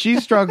 So she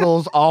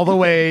struggles all the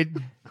way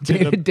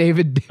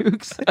David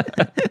Dukes.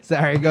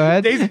 Sorry, go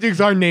ahead. Daisy Dukes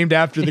are named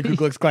after the Ku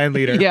Klux Klan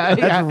leader. Yeah,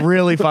 That's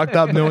really fucked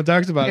up. No one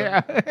talks about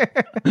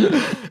it.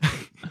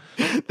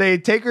 They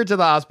take her to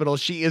the hospital.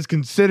 She is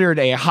considered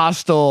a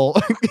hostile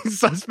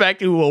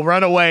suspect who will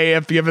run away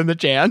if given the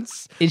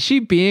chance. Is she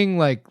being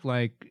like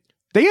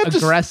They have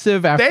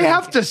aggressive? They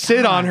have to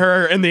sit on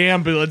her in the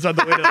ambulance on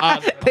the way to the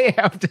hospital. They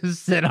have to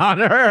sit on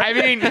her. I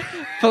mean,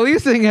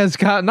 policing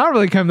has not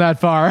really come that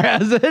far,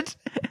 has it?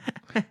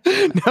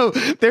 no,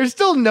 there's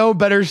still no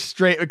better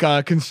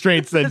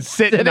constraints than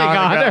sitting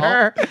on a girl.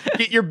 her.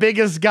 Get your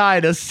biggest guy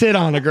to sit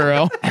on a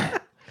girl.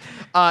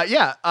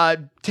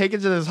 Take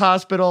it to this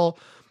hospital.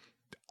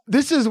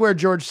 This is where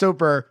George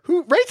Soper,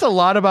 who writes a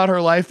lot about her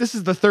life, this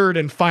is the third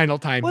and final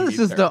time. Well, he this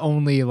meets is her. the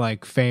only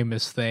like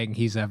famous thing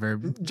he's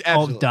ever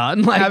Absolutely.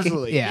 done. Like,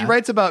 Absolutely. yeah. He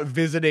writes about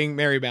visiting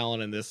Mary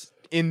Mallon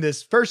in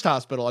this first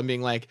hospital and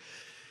being like,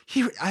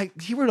 he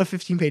wrote a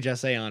 15-page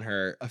essay on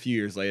her a few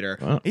years later.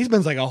 Wow. He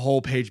spends like a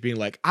whole page being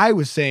like, I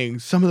was saying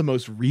some of the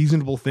most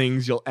reasonable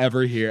things you'll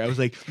ever hear. I was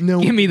like, no.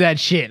 Give me that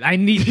shit. I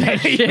need that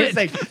He shit. was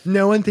like,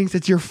 no one thinks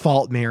it's your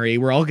fault, Mary.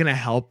 We're all gonna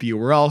help you.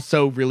 We're all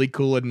so really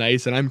cool and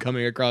nice, and I'm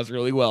coming across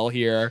really well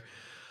here.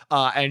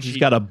 And He's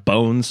got a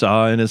bone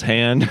saw in his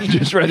hand,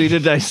 just ready to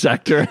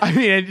dissect her. I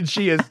mean, and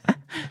she has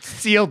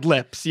sealed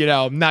lips,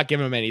 not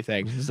giving him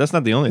anything. That's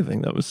not the only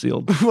thing that was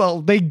sealed.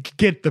 Well, they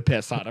get the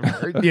piss out of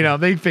her.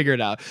 They figure it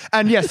out.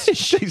 And yes,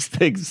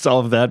 They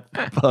solved that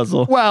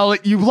puzzle. well,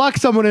 you lock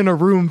someone in a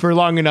room for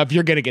long enough,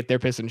 you're gonna get their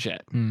piss and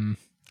shit. And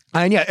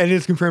yeah, and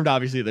it's confirmed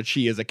obviously that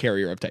she is a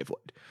carrier of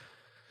typhoid.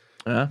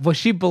 Was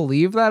she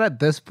believe that at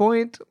this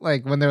point?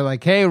 Like when they're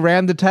like, "Hey,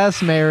 ran the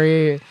test,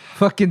 Mary.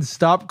 Fucking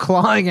stop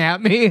clawing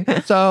at me."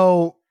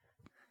 So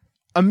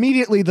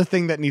immediately the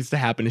thing that needs to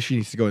happen is she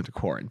needs to go into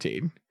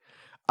quarantine.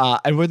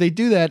 And where they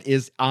do that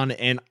is on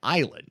an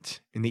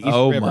island in the East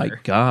Oh River. my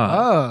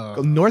god!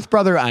 Oh, North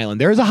Brother Island.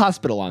 There is a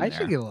hospital on I there.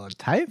 should get a little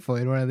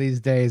typhoid one of these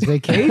days.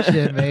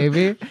 Vacation,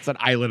 maybe. It's an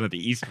island of the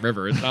East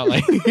River. It's not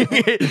like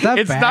that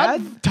it's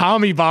bad? not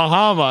Tommy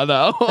Bahama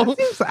though.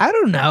 I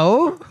don't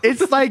know.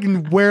 It's like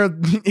where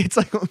it's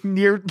like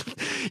near,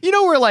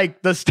 where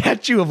like the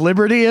Statue of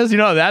Liberty is.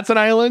 That's an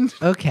island.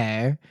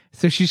 Okay,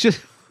 so she's just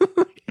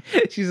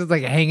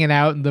like hanging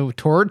out in the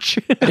torch.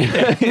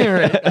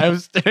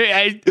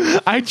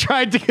 I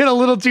tried to get a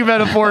little too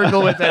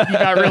metaphorical with it. You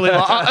got really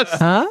lost.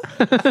 Huh?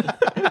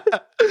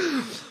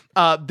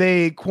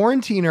 They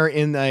quarantine her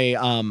in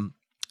a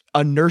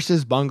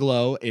nurse's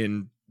bungalow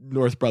in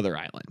North Brother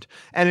Island,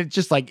 and it's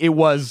just like it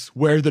was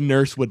where the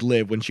nurse would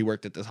live when she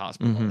worked at this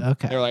hospital.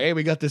 Okay. They're like, hey,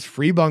 we got this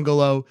free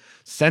bungalow.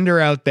 Send her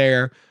out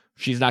there.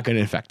 She's not going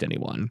to infect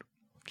anyone.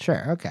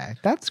 Sure. Okay.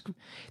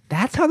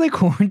 That's how they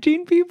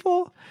quarantine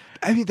people.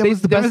 I mean, that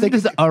was the best thing.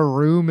 Just a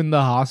room in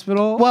the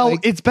hospital. Well,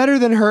 Like, it's better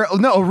than her.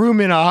 No, a room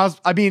in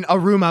a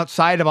room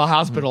outside of a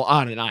hospital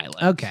on an island.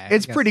 Okay, I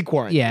it's guess- pretty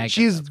quarantined. yeah, I guess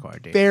she's that's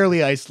quarantined.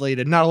 fairly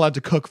isolated, not allowed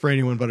to cook for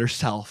anyone but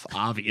herself.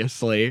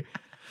 Obviously,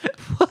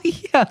 well,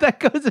 yeah, that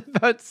goes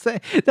about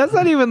saying that's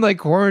not even like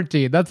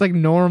quarantine. That's like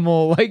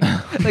normal.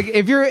 Like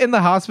if you're in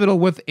the hospital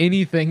with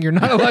anything, you're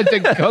not allowed to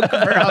cook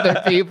for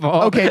other people.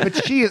 okay,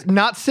 but she is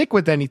not sick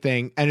with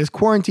anything and is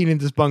quarantined in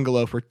this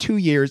bungalow for 2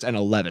 years and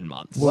 11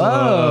 months.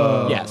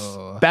 Whoa. Yes,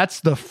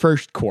 that's the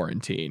first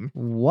quarantine.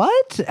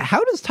 What?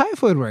 How does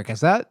typhoid work?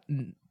 Is that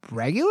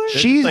regular?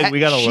 She's like we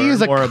gotta she learn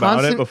is a more about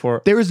it constant-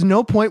 before- There is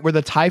no point where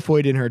the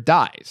typhoid in her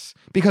dies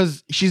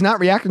because she's not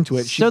reacting to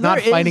it. She's so not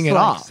there is, fighting it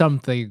like, off.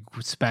 Something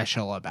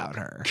special about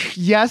her.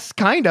 Yes,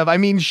 kind of. I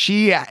mean,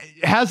 she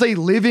has a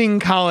living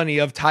colony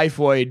of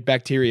typhoid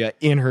bacteria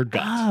in her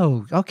gut.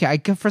 Oh, okay.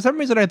 For some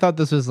reason, I thought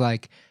this was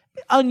like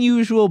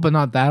unusual, but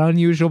not that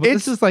unusual. But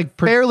It's this is like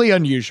fairly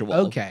unusual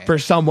Okay. for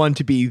someone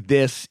to be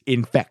this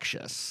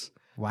infectious.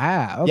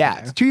 wow. Okay. Yeah,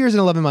 it's 2 years and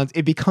 11 months.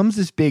 It becomes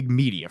this big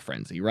media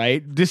frenzy,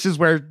 right? This is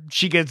where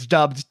she gets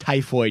dubbed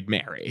Typhoid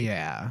Mary.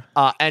 Yeah.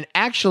 And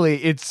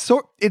actually,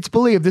 it's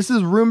believed, this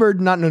is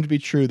rumored, not known to be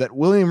true, that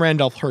William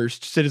Randolph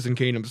Hearst, Citizen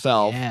Kane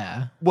himself,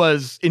 Yeah.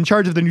 was in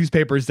charge of the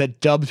newspapers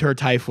that dubbed her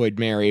Typhoid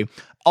Mary,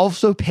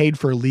 also paid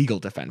for legal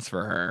defense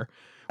for her,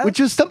 which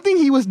was something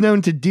he was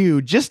known to do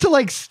just to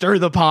like stir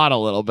the pot a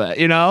little bit,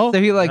 So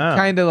he like Oh.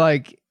 kind of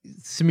like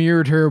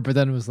smeared her, but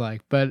then was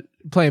like, but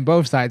playing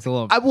both sides a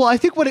little bit. I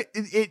think what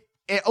it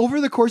over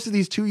the course of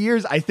these 2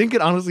 years, I think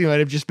it honestly might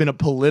have just been a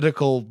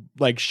political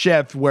like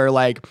shift where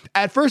like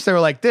at first they were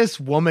like, this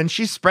woman,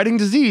 she's spreading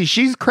disease,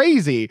 she's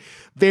crazy.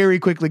 Very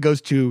quickly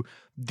goes to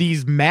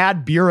these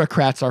mad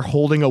bureaucrats are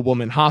holding a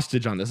woman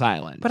hostage on this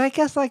island. But I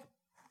guess like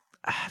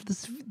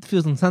this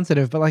feels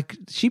insensitive, but like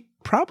she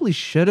probably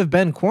should have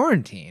been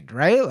quarantined,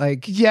 right?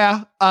 Like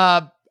yeah,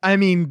 I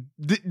mean,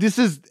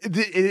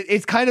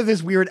 it's kind of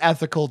this weird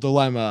ethical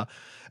dilemma.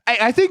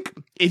 I think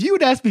if you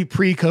would ask me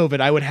pre-COVID,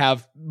 I would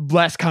have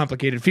less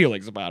complicated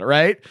feelings about it,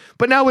 right?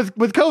 But now with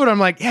COVID, I'm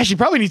like, yeah, she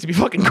probably needs to be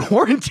fucking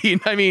quarantined.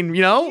 I mean,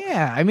 you know?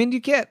 Yeah, I mean, you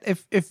get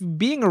if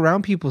being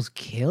around people's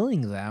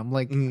killing them,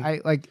 like and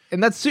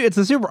it's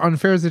a super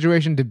unfair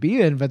situation to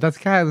be in, but that's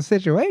kind of the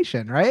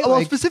situation, right? Well,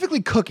 Like,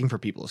 specifically cooking for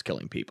people is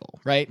killing people,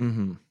 right?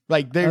 Mm-hmm.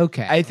 Like,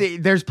 Okay. I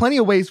think there's plenty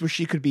of ways where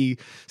she could be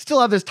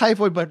still have this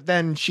typhoid, but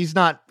then she's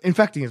not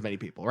infecting as many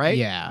people, right?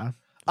 yeah.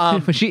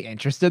 Was she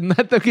interested in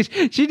that though? 'Cause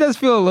she does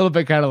feel a little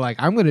bit kind of like,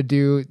 I'm gonna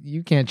do.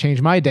 You can't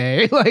change my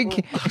day.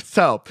 Like,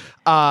 So,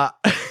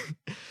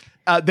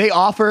 they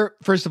offer,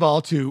 first of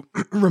all, to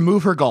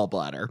remove her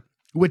gallbladder,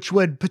 which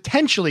would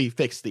potentially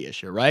fix the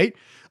issue, right?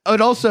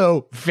 It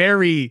also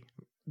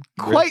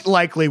quite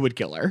likely would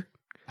kill her.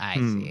 I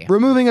see.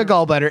 Removing a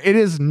gallbladder, it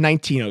is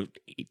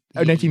 1908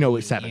 or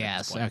 1907.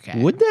 Yes.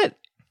 Okay.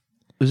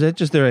 Was that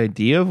just their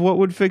idea of what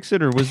would fix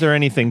it, or was there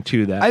anything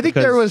to that? I think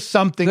there was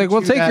something. Like,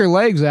 we'll to take that. your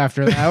legs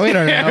after that. We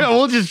don't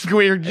know.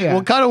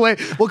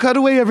 We'll cut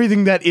away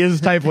everything that is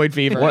typhoid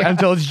fever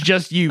until it's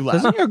just you left.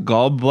 Doesn't your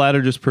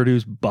gallbladder just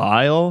produce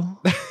bile?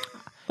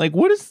 Like,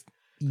 what is?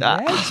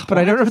 Yes, but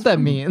I don't know what that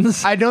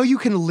means. I know you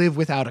can live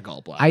without a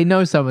gallbladder. I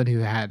know someone who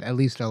had at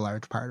least a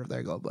large part of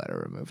their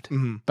gallbladder removed.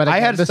 But I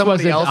again, had this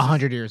somebody wasn't else-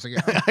 100 years ago.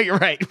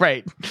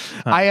 right.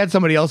 I had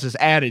somebody else's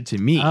added to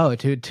me. Oh,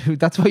 dude,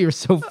 that's why you're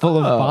so full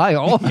of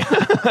bile.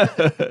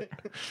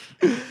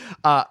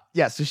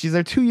 So she's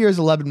there 2 years,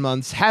 11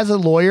 months, has a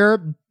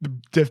lawyer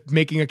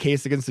making a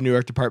case against the New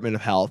York Department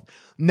of Health,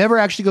 never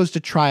actually goes to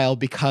trial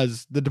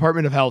because the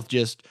Department of Health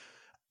just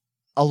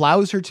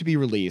allows her to be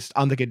released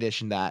on the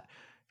condition that,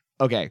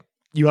 okay,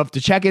 you have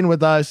to check in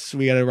with us.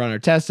 We got to run our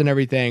tests and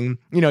everything.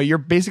 You know, you're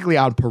basically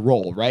on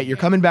parole, right? You're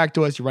coming back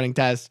to us. You're running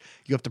tests.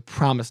 You have to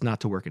promise not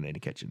to work in any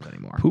kitchens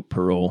anymore. Poop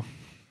parole.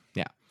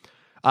 Yeah.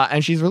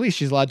 And she's released.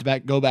 She's allowed to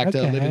go back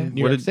to live in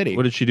New York City.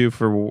 What did she do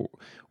for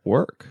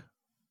work?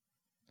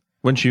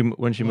 When she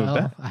moved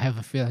back? I have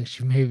a feeling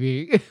she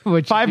maybe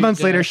 5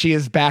 months later, she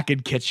is back in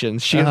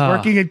kitchens. She is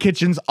working in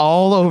kitchens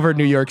all over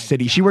New York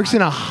City. She works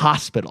in a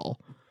hospital.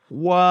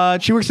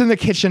 What? She works in the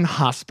kitchen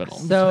hospital.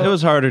 It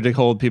was harder to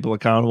hold people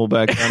accountable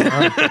back then.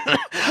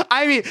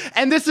 I mean,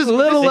 and this is a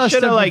little less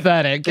shoulda,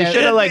 sympathetic. They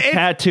should have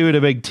tattooed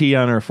a big T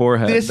on her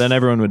forehead. Then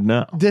everyone would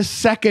know. This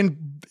second,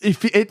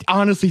 it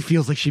honestly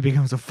feels like she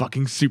becomes a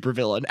fucking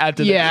supervillain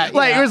after that.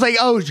 Like, it was like,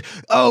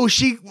 oh,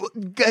 she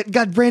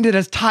got branded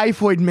as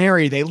Typhoid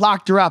Mary. They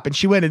locked her up and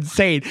she went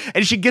insane.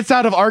 And she gets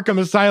out of Arkham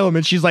Asylum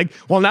and she's like,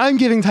 well, now I'm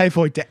giving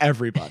typhoid to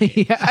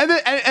everybody.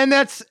 And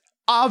that's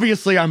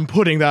obviously I'm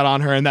putting that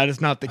on her, and that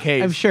is not the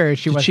case. I'm sure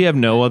Did she have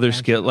no other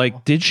skill?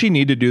 Like, did she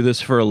need to do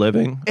this for a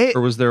living,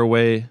 or was there a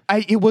way?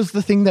 It was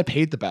the thing that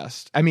paid the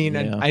best. I mean,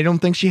 Yeah. and I don't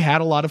think she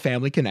had a lot of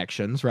family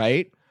connections,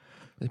 right?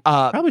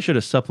 Probably should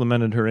have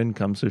supplemented her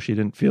income so she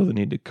didn't feel the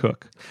need to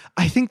cook.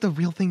 I think the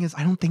real thing is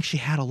I don't think she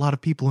had a lot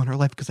of people in her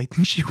life because I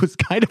think she was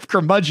kind of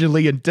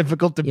curmudgeonly and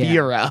difficult to be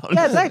around.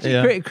 Yeah, it's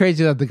actually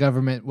crazy that the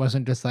government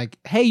wasn't just like,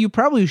 hey, you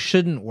probably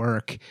shouldn't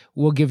work.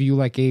 We'll give you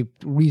like a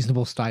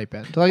reasonable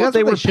stipend. Like, Well, that's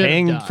they what were should have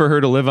paying done. for her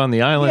to live on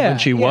the island when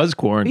she was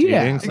quarantining.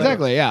 Yeah, so-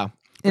 Exactly, yeah.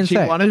 But she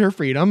Insane. wanted her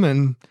freedom,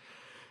 and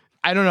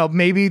I don't know,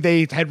 maybe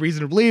they had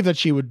reason to believe that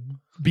she would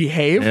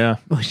behave. Yeah.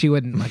 Well, she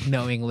wouldn't like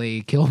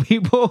knowingly kill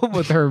people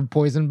with her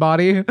poison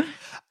body.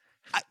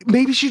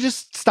 Maybe she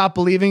just stopped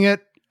believing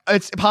it.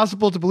 It's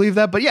possible to believe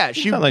that, but yeah,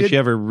 It's not like she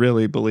ever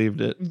really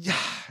believed it.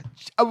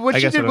 what I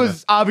she guess I did don't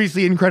was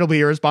obviously incredibly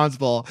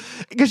irresponsible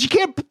because she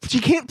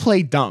can't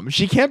play dumb.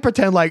 She can't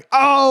pretend like,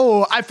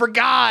 oh, I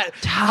forgot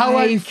how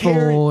I carried.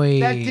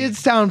 Typhoid. That did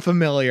sound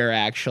familiar,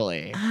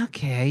 actually.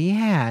 Okay,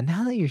 yeah.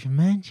 Now that you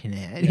mention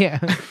it, yeah.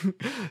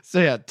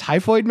 So yeah,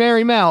 Typhoid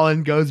Mary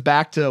Mallon goes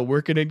back to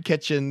working in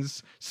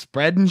kitchens,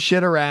 spreading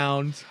shit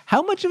around,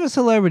 How much of a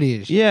celebrity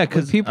is she? Yeah, Would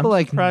 'cause people I'm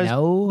like surprised-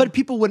 know. but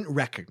people wouldn't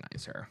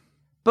recognize her.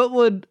 But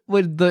would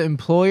the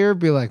employer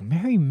be like,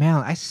 Mary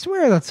Mallon? I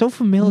swear that's so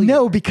familiar.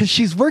 No, because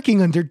she's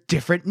working under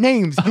different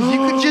names. Because you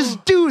could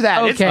just do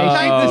that. It's Okay.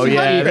 Oh,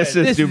 yeah. 1900. This is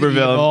This is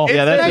supervillain. evil.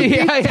 Yeah, that's It's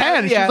Yeah,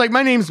 1910. yeah. She's like,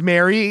 my name's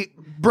Mary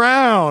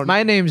Brown.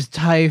 My name's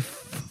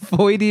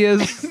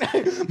Typhoidius.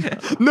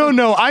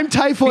 No, I'm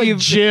Typhoid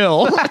You've-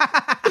 Jill.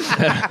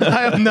 I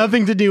have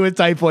nothing to do with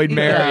Typhoid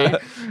Mary. Yeah.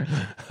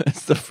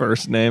 that's the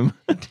first name.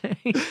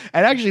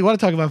 And actually, you want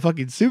to talk about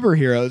fucking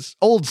superheroes?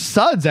 Old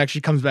Suds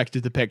actually comes back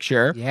to the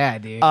picture. Yeah,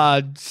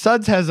 dude.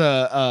 Suds has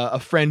a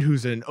friend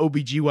who's an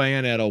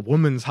OBGYN at a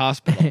woman's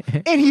hospital.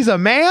 And he's a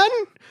man?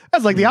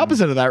 That's like the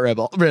opposite of that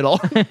riddle.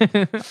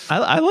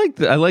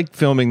 I like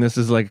filming this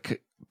as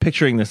like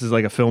picturing this as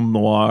like a film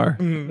noir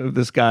of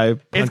this guy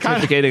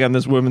pontificating on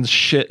this woman's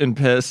shit and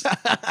piss.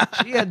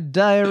 She had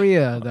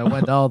diarrhea that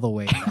went all the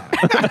way down.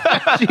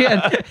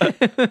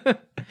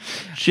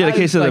 She had a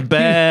case of the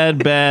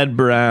bad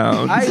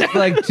brown. I had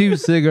like 2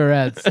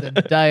 cigarettes and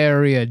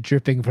diarrhea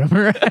dripping from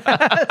her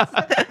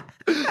ass.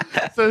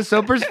 So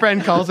Soper's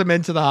friend calls him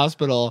into the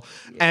hospital,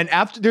 and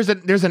after there's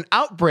an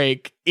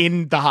outbreak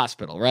in the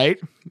hospital, right?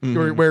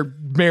 Where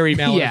Mary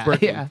Mallon is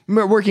working,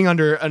 working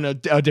under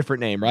a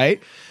different name,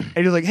 right?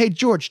 And he's like, "Hey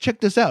George,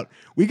 check this out.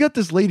 We got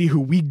this lady who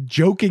we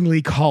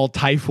jokingly call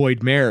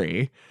Typhoid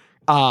Mary.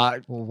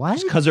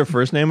 What? Because her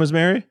first name was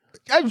Mary?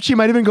 She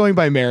might have been going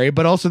by Mary,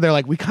 but also they're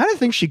like, we kind of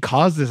think she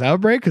caused this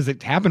outbreak because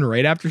it happened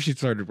right after she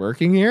started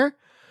working here."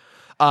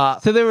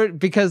 So they were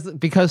because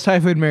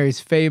Typhoid Mary's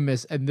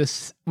famous, and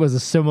this was a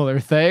similar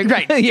thing,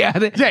 Right. yeah.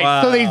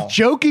 Yeah, so they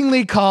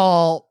jokingly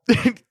call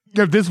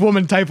this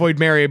woman Typhoid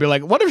Mary and be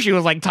like, what if she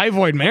was like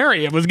Typhoid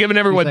Mary? It was giving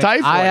everyone Like,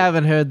 typhoid. I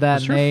haven't heard that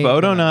Was her name.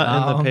 photo in a not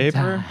in the long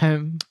paper?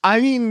 time. I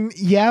mean,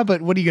 yeah,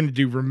 but what are you going to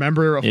do?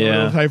 Remember a photo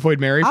Yeah. of Typhoid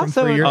Mary from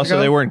Also- 3 years Also,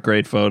 ago? they weren't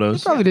great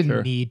photos. Probably didn't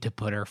Sure. need to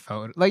put her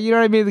photo. Like, you know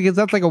what I mean? Because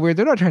that's like a weird.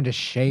 They're not trying to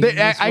shame this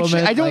Actually,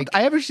 woman. I don't. Like,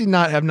 I have actually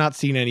not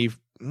seen any.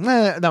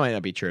 That might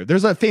not be true.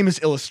 There's a famous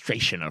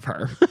illustration of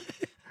her.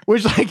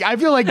 Which, like, I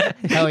feel like,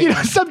 Hell you yeah.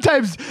 know,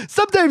 sometimes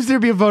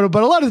there'd be a photo,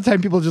 but a lot of the time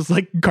people just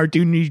like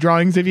cartoony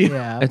drawings of you.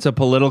 yeah. It's a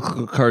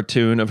political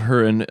cartoon of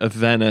her in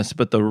Venice,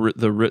 but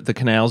the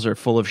canals are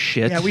full of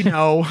shit. Yeah, we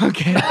know.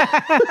 Okay.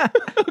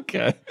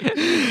 Okay.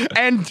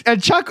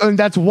 And Chuck, and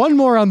that's one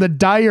more on the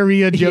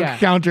diarrhea joke Yeah.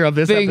 counter of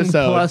this Thing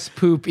episode. plus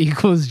poop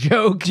equals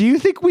joke. Do you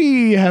think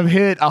we have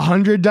hit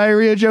 100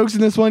 diarrhea jokes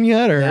in this one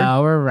yet? Or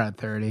No, we're around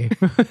 30.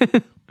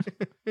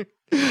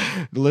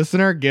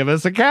 listener, give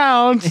us a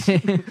count.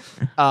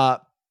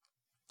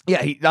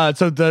 Yeah,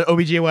 so the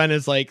OBGYN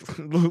is like,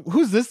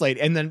 who's this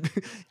lady? And then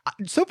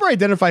Soper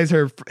identifies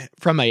her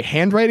from a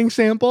handwriting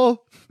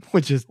sample,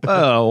 which is the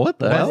Oh, what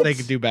the best hell? they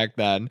could do back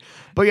then.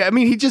 But yeah, I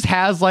mean, he just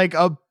has like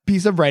a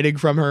piece of writing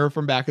from her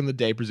from back in the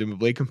day,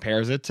 presumably,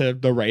 compares it to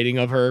the writing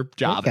of her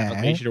job Okay.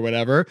 application or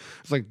whatever.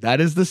 It's like, that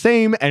is the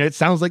same, and it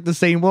sounds like the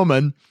same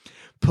woman.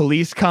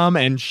 Police come,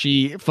 and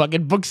she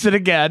fucking books it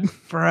again.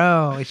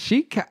 Bro,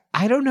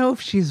 I don't know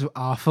if she's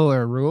awful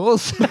or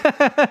rules.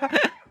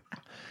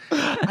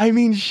 I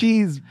mean,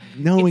 she's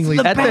knowingly...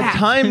 It's At the Bad.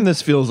 time,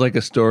 this feels like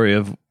a story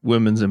of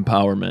women's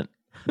empowerment.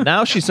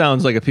 Now she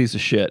sounds like a piece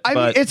of shit. I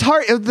but mean, it's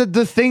hard.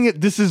 The thing,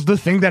 this is the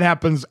thing that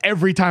happens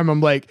every time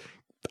I'm like,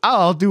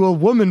 I'll do a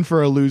woman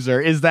for a loser,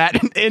 is that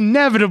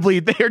inevitably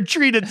they're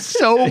treated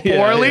so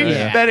poorly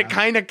yeah. that it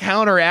kind of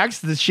counteracts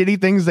the shitty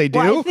things they do.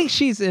 Well, I think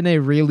she's in a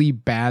really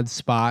bad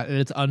spot, and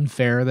it's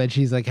unfair that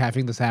she's like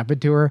having this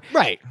happen to her.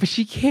 Right. But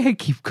she can't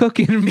keep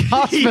cooking in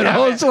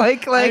hospitals.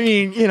 Like, I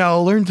mean, you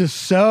know, learn to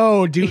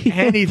sew, do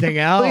anything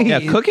else. yeah,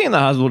 cooking in the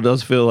hospital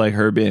does feel like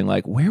her being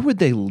like, where would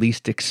they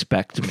least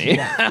expect me?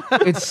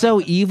 it's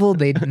so evil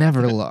they'd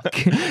never look.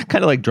 Kind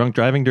of like drunk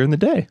driving during the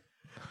day.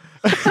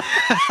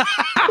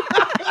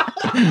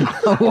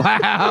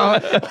 Wow,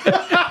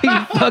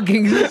 you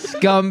fucking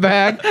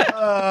scumbag.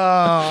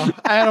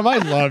 Adam, I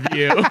love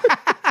you.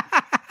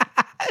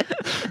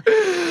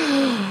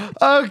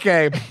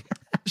 Okay.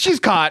 She's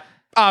caught,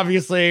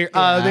 obviously.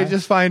 They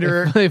just find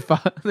her. They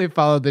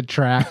followed the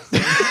tracks.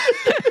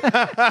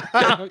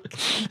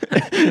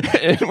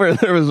 And where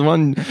there was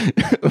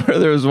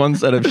one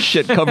set of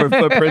shit covered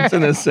footprints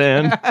in the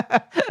sand.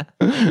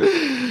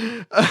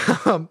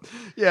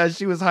 Yeah,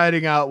 she was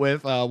hiding out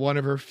with one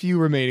of her few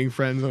remaining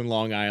friends on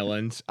Long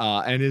Island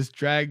and is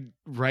dragged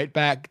right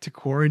back to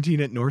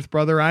quarantine at North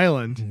Brother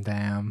Island,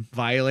 Damn.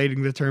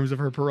 violating the terms of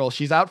her parole.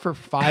 She's out for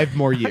 5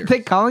 more years. They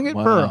calling it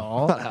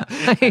Wow. parole.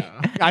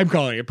 I'm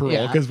calling it parole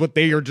Yeah. because what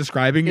they are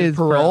describing is Is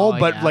parole, parole,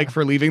 but yeah. like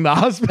for leaving the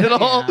hospital.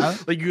 Yeah.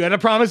 Like, you got to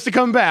promise to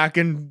come back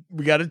and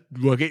we got to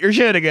look at your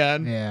shit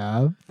again.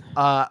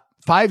 Yeah.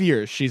 5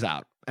 years she's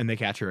out and they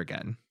catch her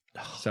again.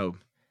 So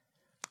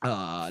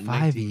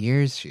 5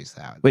 years she's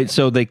out. Wait,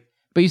 so they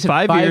But you said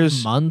 5 5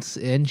 years- months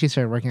in, she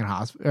started working at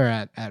hospital or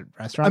at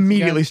restaurants.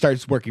 immediately again?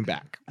 starts working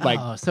back. Like,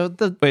 Oh, so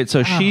the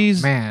so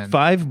she's man.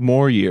 5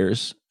 more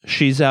years.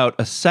 She's out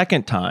a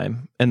second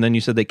time, and then you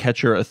said they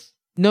catch her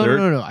no.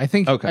 third? I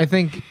think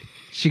Okay.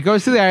 she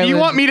goes to the island. you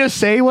want me to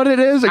say what it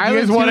is? Or do you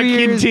guys Island want 2 to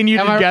years- continue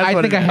to Am guess I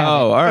what think it I is? have.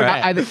 Oh, it. all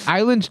right.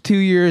 Island 2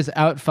 years,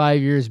 out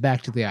 5 years,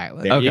 back to the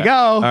island. There you Okay. go.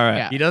 All right.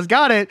 Yeah. He does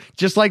got it.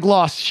 Just like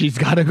Lost, she's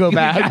got to go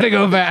back. Gotta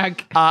go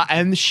back.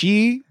 And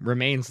she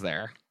remains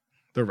there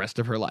the rest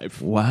of her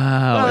life.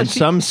 Wow. and she-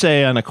 some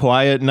say on a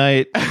quiet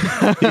night,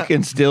 you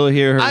can still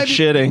hear her I mean,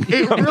 shitting.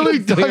 It really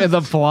Look at does.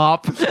 the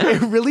plop.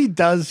 It really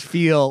does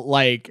feel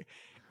like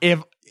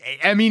if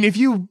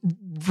you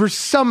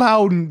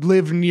somehow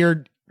live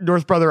near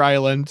North Brother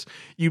Island,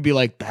 you'd be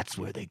like, that's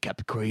where they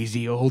kept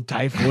crazy old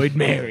Typhoid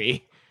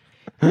Mary.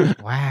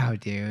 Wow,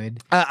 dude.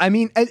 I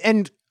mean,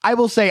 and I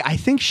will say, I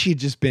think she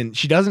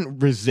doesn't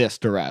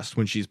resist arrest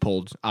when she's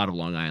pulled out of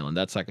Long Island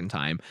that second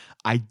time.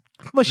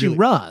 Well, she Really-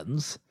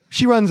 runs.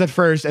 She runs at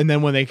first, and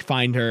then when they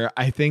find her,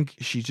 I think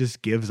she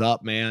just gives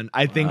up, man.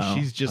 I think Wow.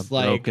 she's just A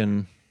like,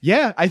 broken.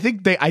 yeah, I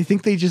think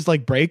they just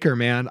like break her,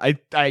 man.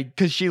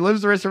 Because she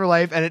lives the rest of her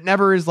life, and it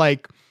never is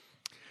like,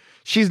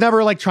 she's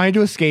never like trying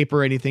to escape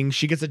or anything.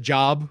 She gets a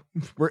job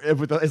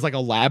is like a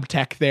lab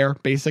tech there,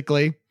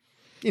 basically.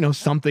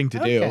 something to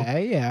do.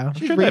 Okay, yeah.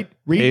 She's sure that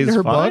reading pays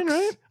her fine, books.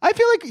 right? I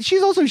feel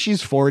like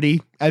she's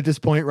 40 at this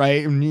point,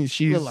 right? And A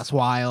she's little less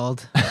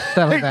wild.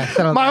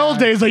 Settle my down. old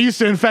days, I used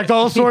to infect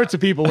all sorts of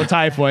people with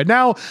typhoid.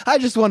 Now I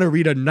just want to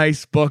read a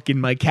nice book in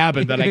my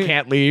cabin that I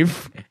can't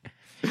leave.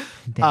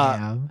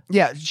 Damn.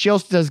 Yeah, she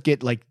also does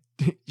get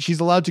she's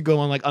allowed to go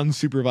on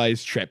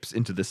unsupervised trips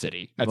into the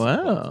city. At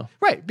some point. Wow.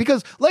 Right,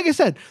 because like I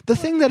said, the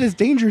thing that is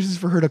dangerous is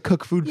for her to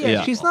cook food. For Yeah,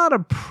 Yeah. she's not a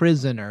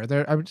prisoner.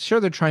 I'm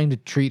sure they're trying to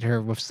treat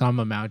her with some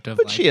amount of.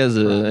 But she has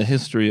a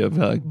history of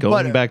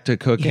going back to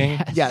cooking.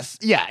 Yes,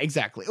 yeah,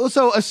 exactly.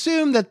 So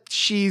assume that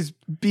she's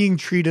being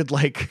treated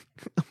like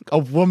a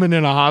woman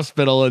in a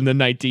hospital in the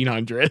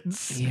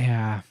 1900s.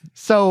 Yeah.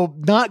 So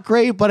not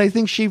great, but I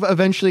think she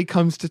eventually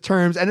comes to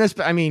terms. And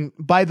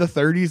by the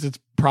 30s, it's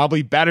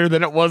probably better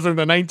than it was in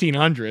the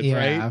 1900s, Yeah.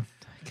 right?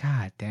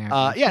 God damn.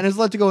 Yeah, and is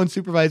allowed to go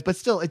unsupervised, but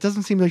still, it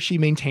doesn't seem like she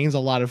maintains a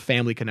lot of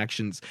family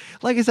connections.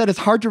 Like I said, it's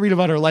hard to read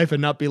about her life and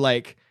not be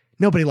like,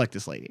 nobody liked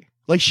this lady.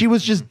 Like, she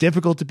was just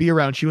difficult to be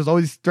around. She was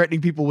always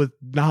threatening people with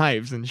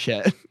knives and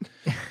shit.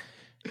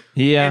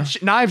 Yeah.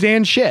 Knives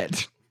and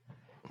shit.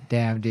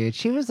 Damn, dude.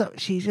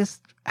 She's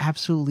just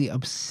absolutely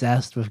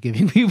obsessed with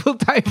giving people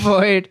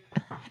typhoid.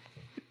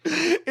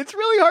 It's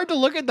really hard to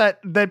look at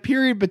that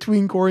period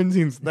between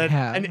quarantines.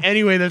 Yeah. And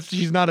anyway,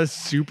 she's not a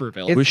super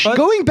villain. It's fun-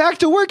 Going back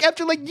to work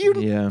after you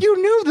Yeah. you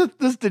knew that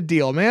this the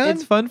deal, man.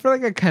 It's fun for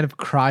a kind of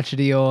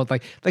crotchety old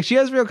like she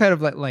has real kind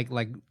of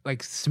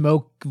like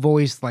smoke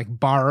voice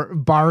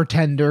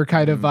bartender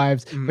kind of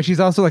vibes, but she's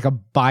also like a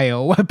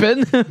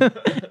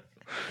bioweapon.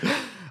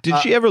 Did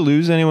she ever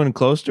lose anyone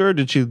close to her? Or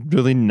did she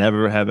really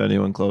never have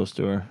anyone close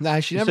to her? Nah,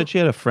 she You never. said she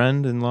had a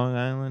friend in Long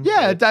Island?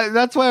 Yeah,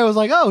 that's why I was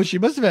like, oh, she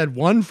must have had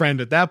one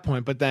friend at that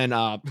point. But then,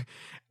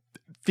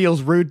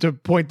 feels rude to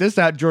point this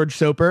out. George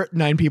Soper,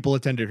 9 people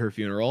attended her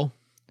funeral.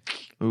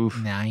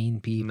 Oof. 9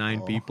 people.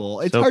 9 people.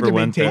 It's Soper hard to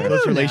went maintain there.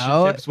 close I don't know.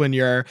 relationships when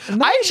you're.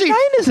 I actually, 9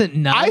 isn't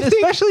none, I think-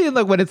 especially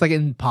in when it's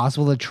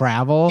impossible to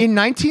travel. in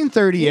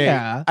 1938,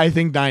 Yeah. I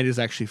think 9 is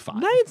actually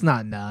fine. 9's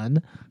not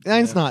none.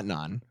 9's not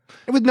none.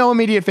 With no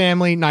immediate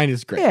family, 9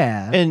 is great.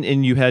 Yeah.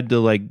 And you had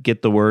to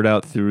get the word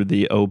out through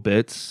the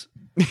obits.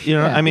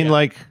 Yeah. I mean,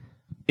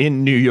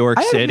 in New York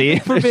I have City,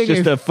 for there's being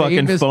just a a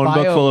fucking famous phone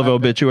book full of bioweapon.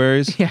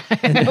 obituaries. Yeah.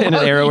 In an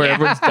era where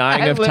everyone's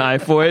dying of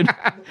typhoid.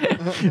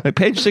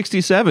 Page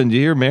 67. Do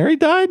you hear Mary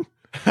died?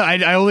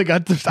 I only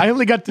got to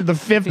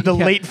the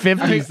late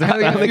 50s.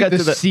 I only got the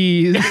to the-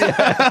 C's.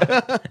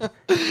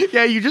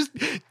 Yeah,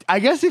 I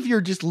guess if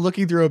you're just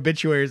looking through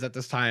obituaries at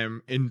this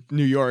time in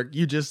New York,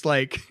 you just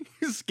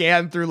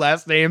scan through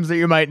last names that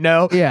you might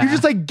know. Yeah. You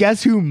just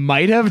guess who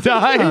might have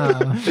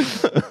died.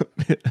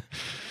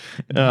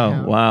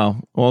 Oh,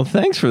 wow. Well,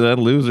 thanks for that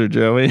loser,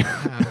 Joey.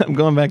 I'm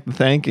going back to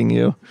thanking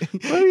you.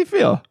 What do you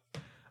feel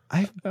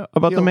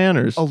about the feel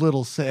manners? A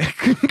little sick.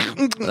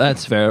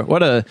 That's fair.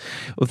 Well,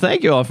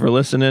 thank you all for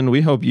listening.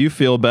 We hope you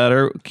feel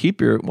better.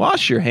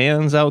 Wash your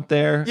hands out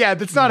there. Yeah,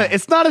 it's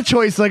not a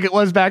choice like it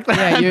was back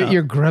then. Yeah,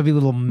 your grubby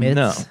little mitts.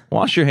 No.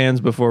 Wash your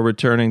hands before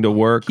returning to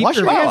work. Wash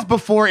your hands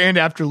before and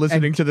after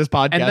listening to this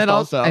podcast. And then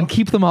also, and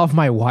keep them off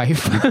my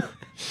wife.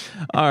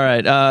 All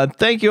right.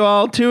 Thank you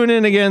all. Tune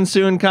in again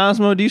soon.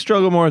 Cosmo, do you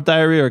struggle more with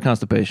diarrhea or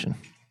constipation?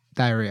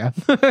 Diarrhea.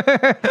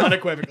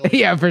 unequivocally.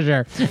 Yeah, for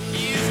sure. You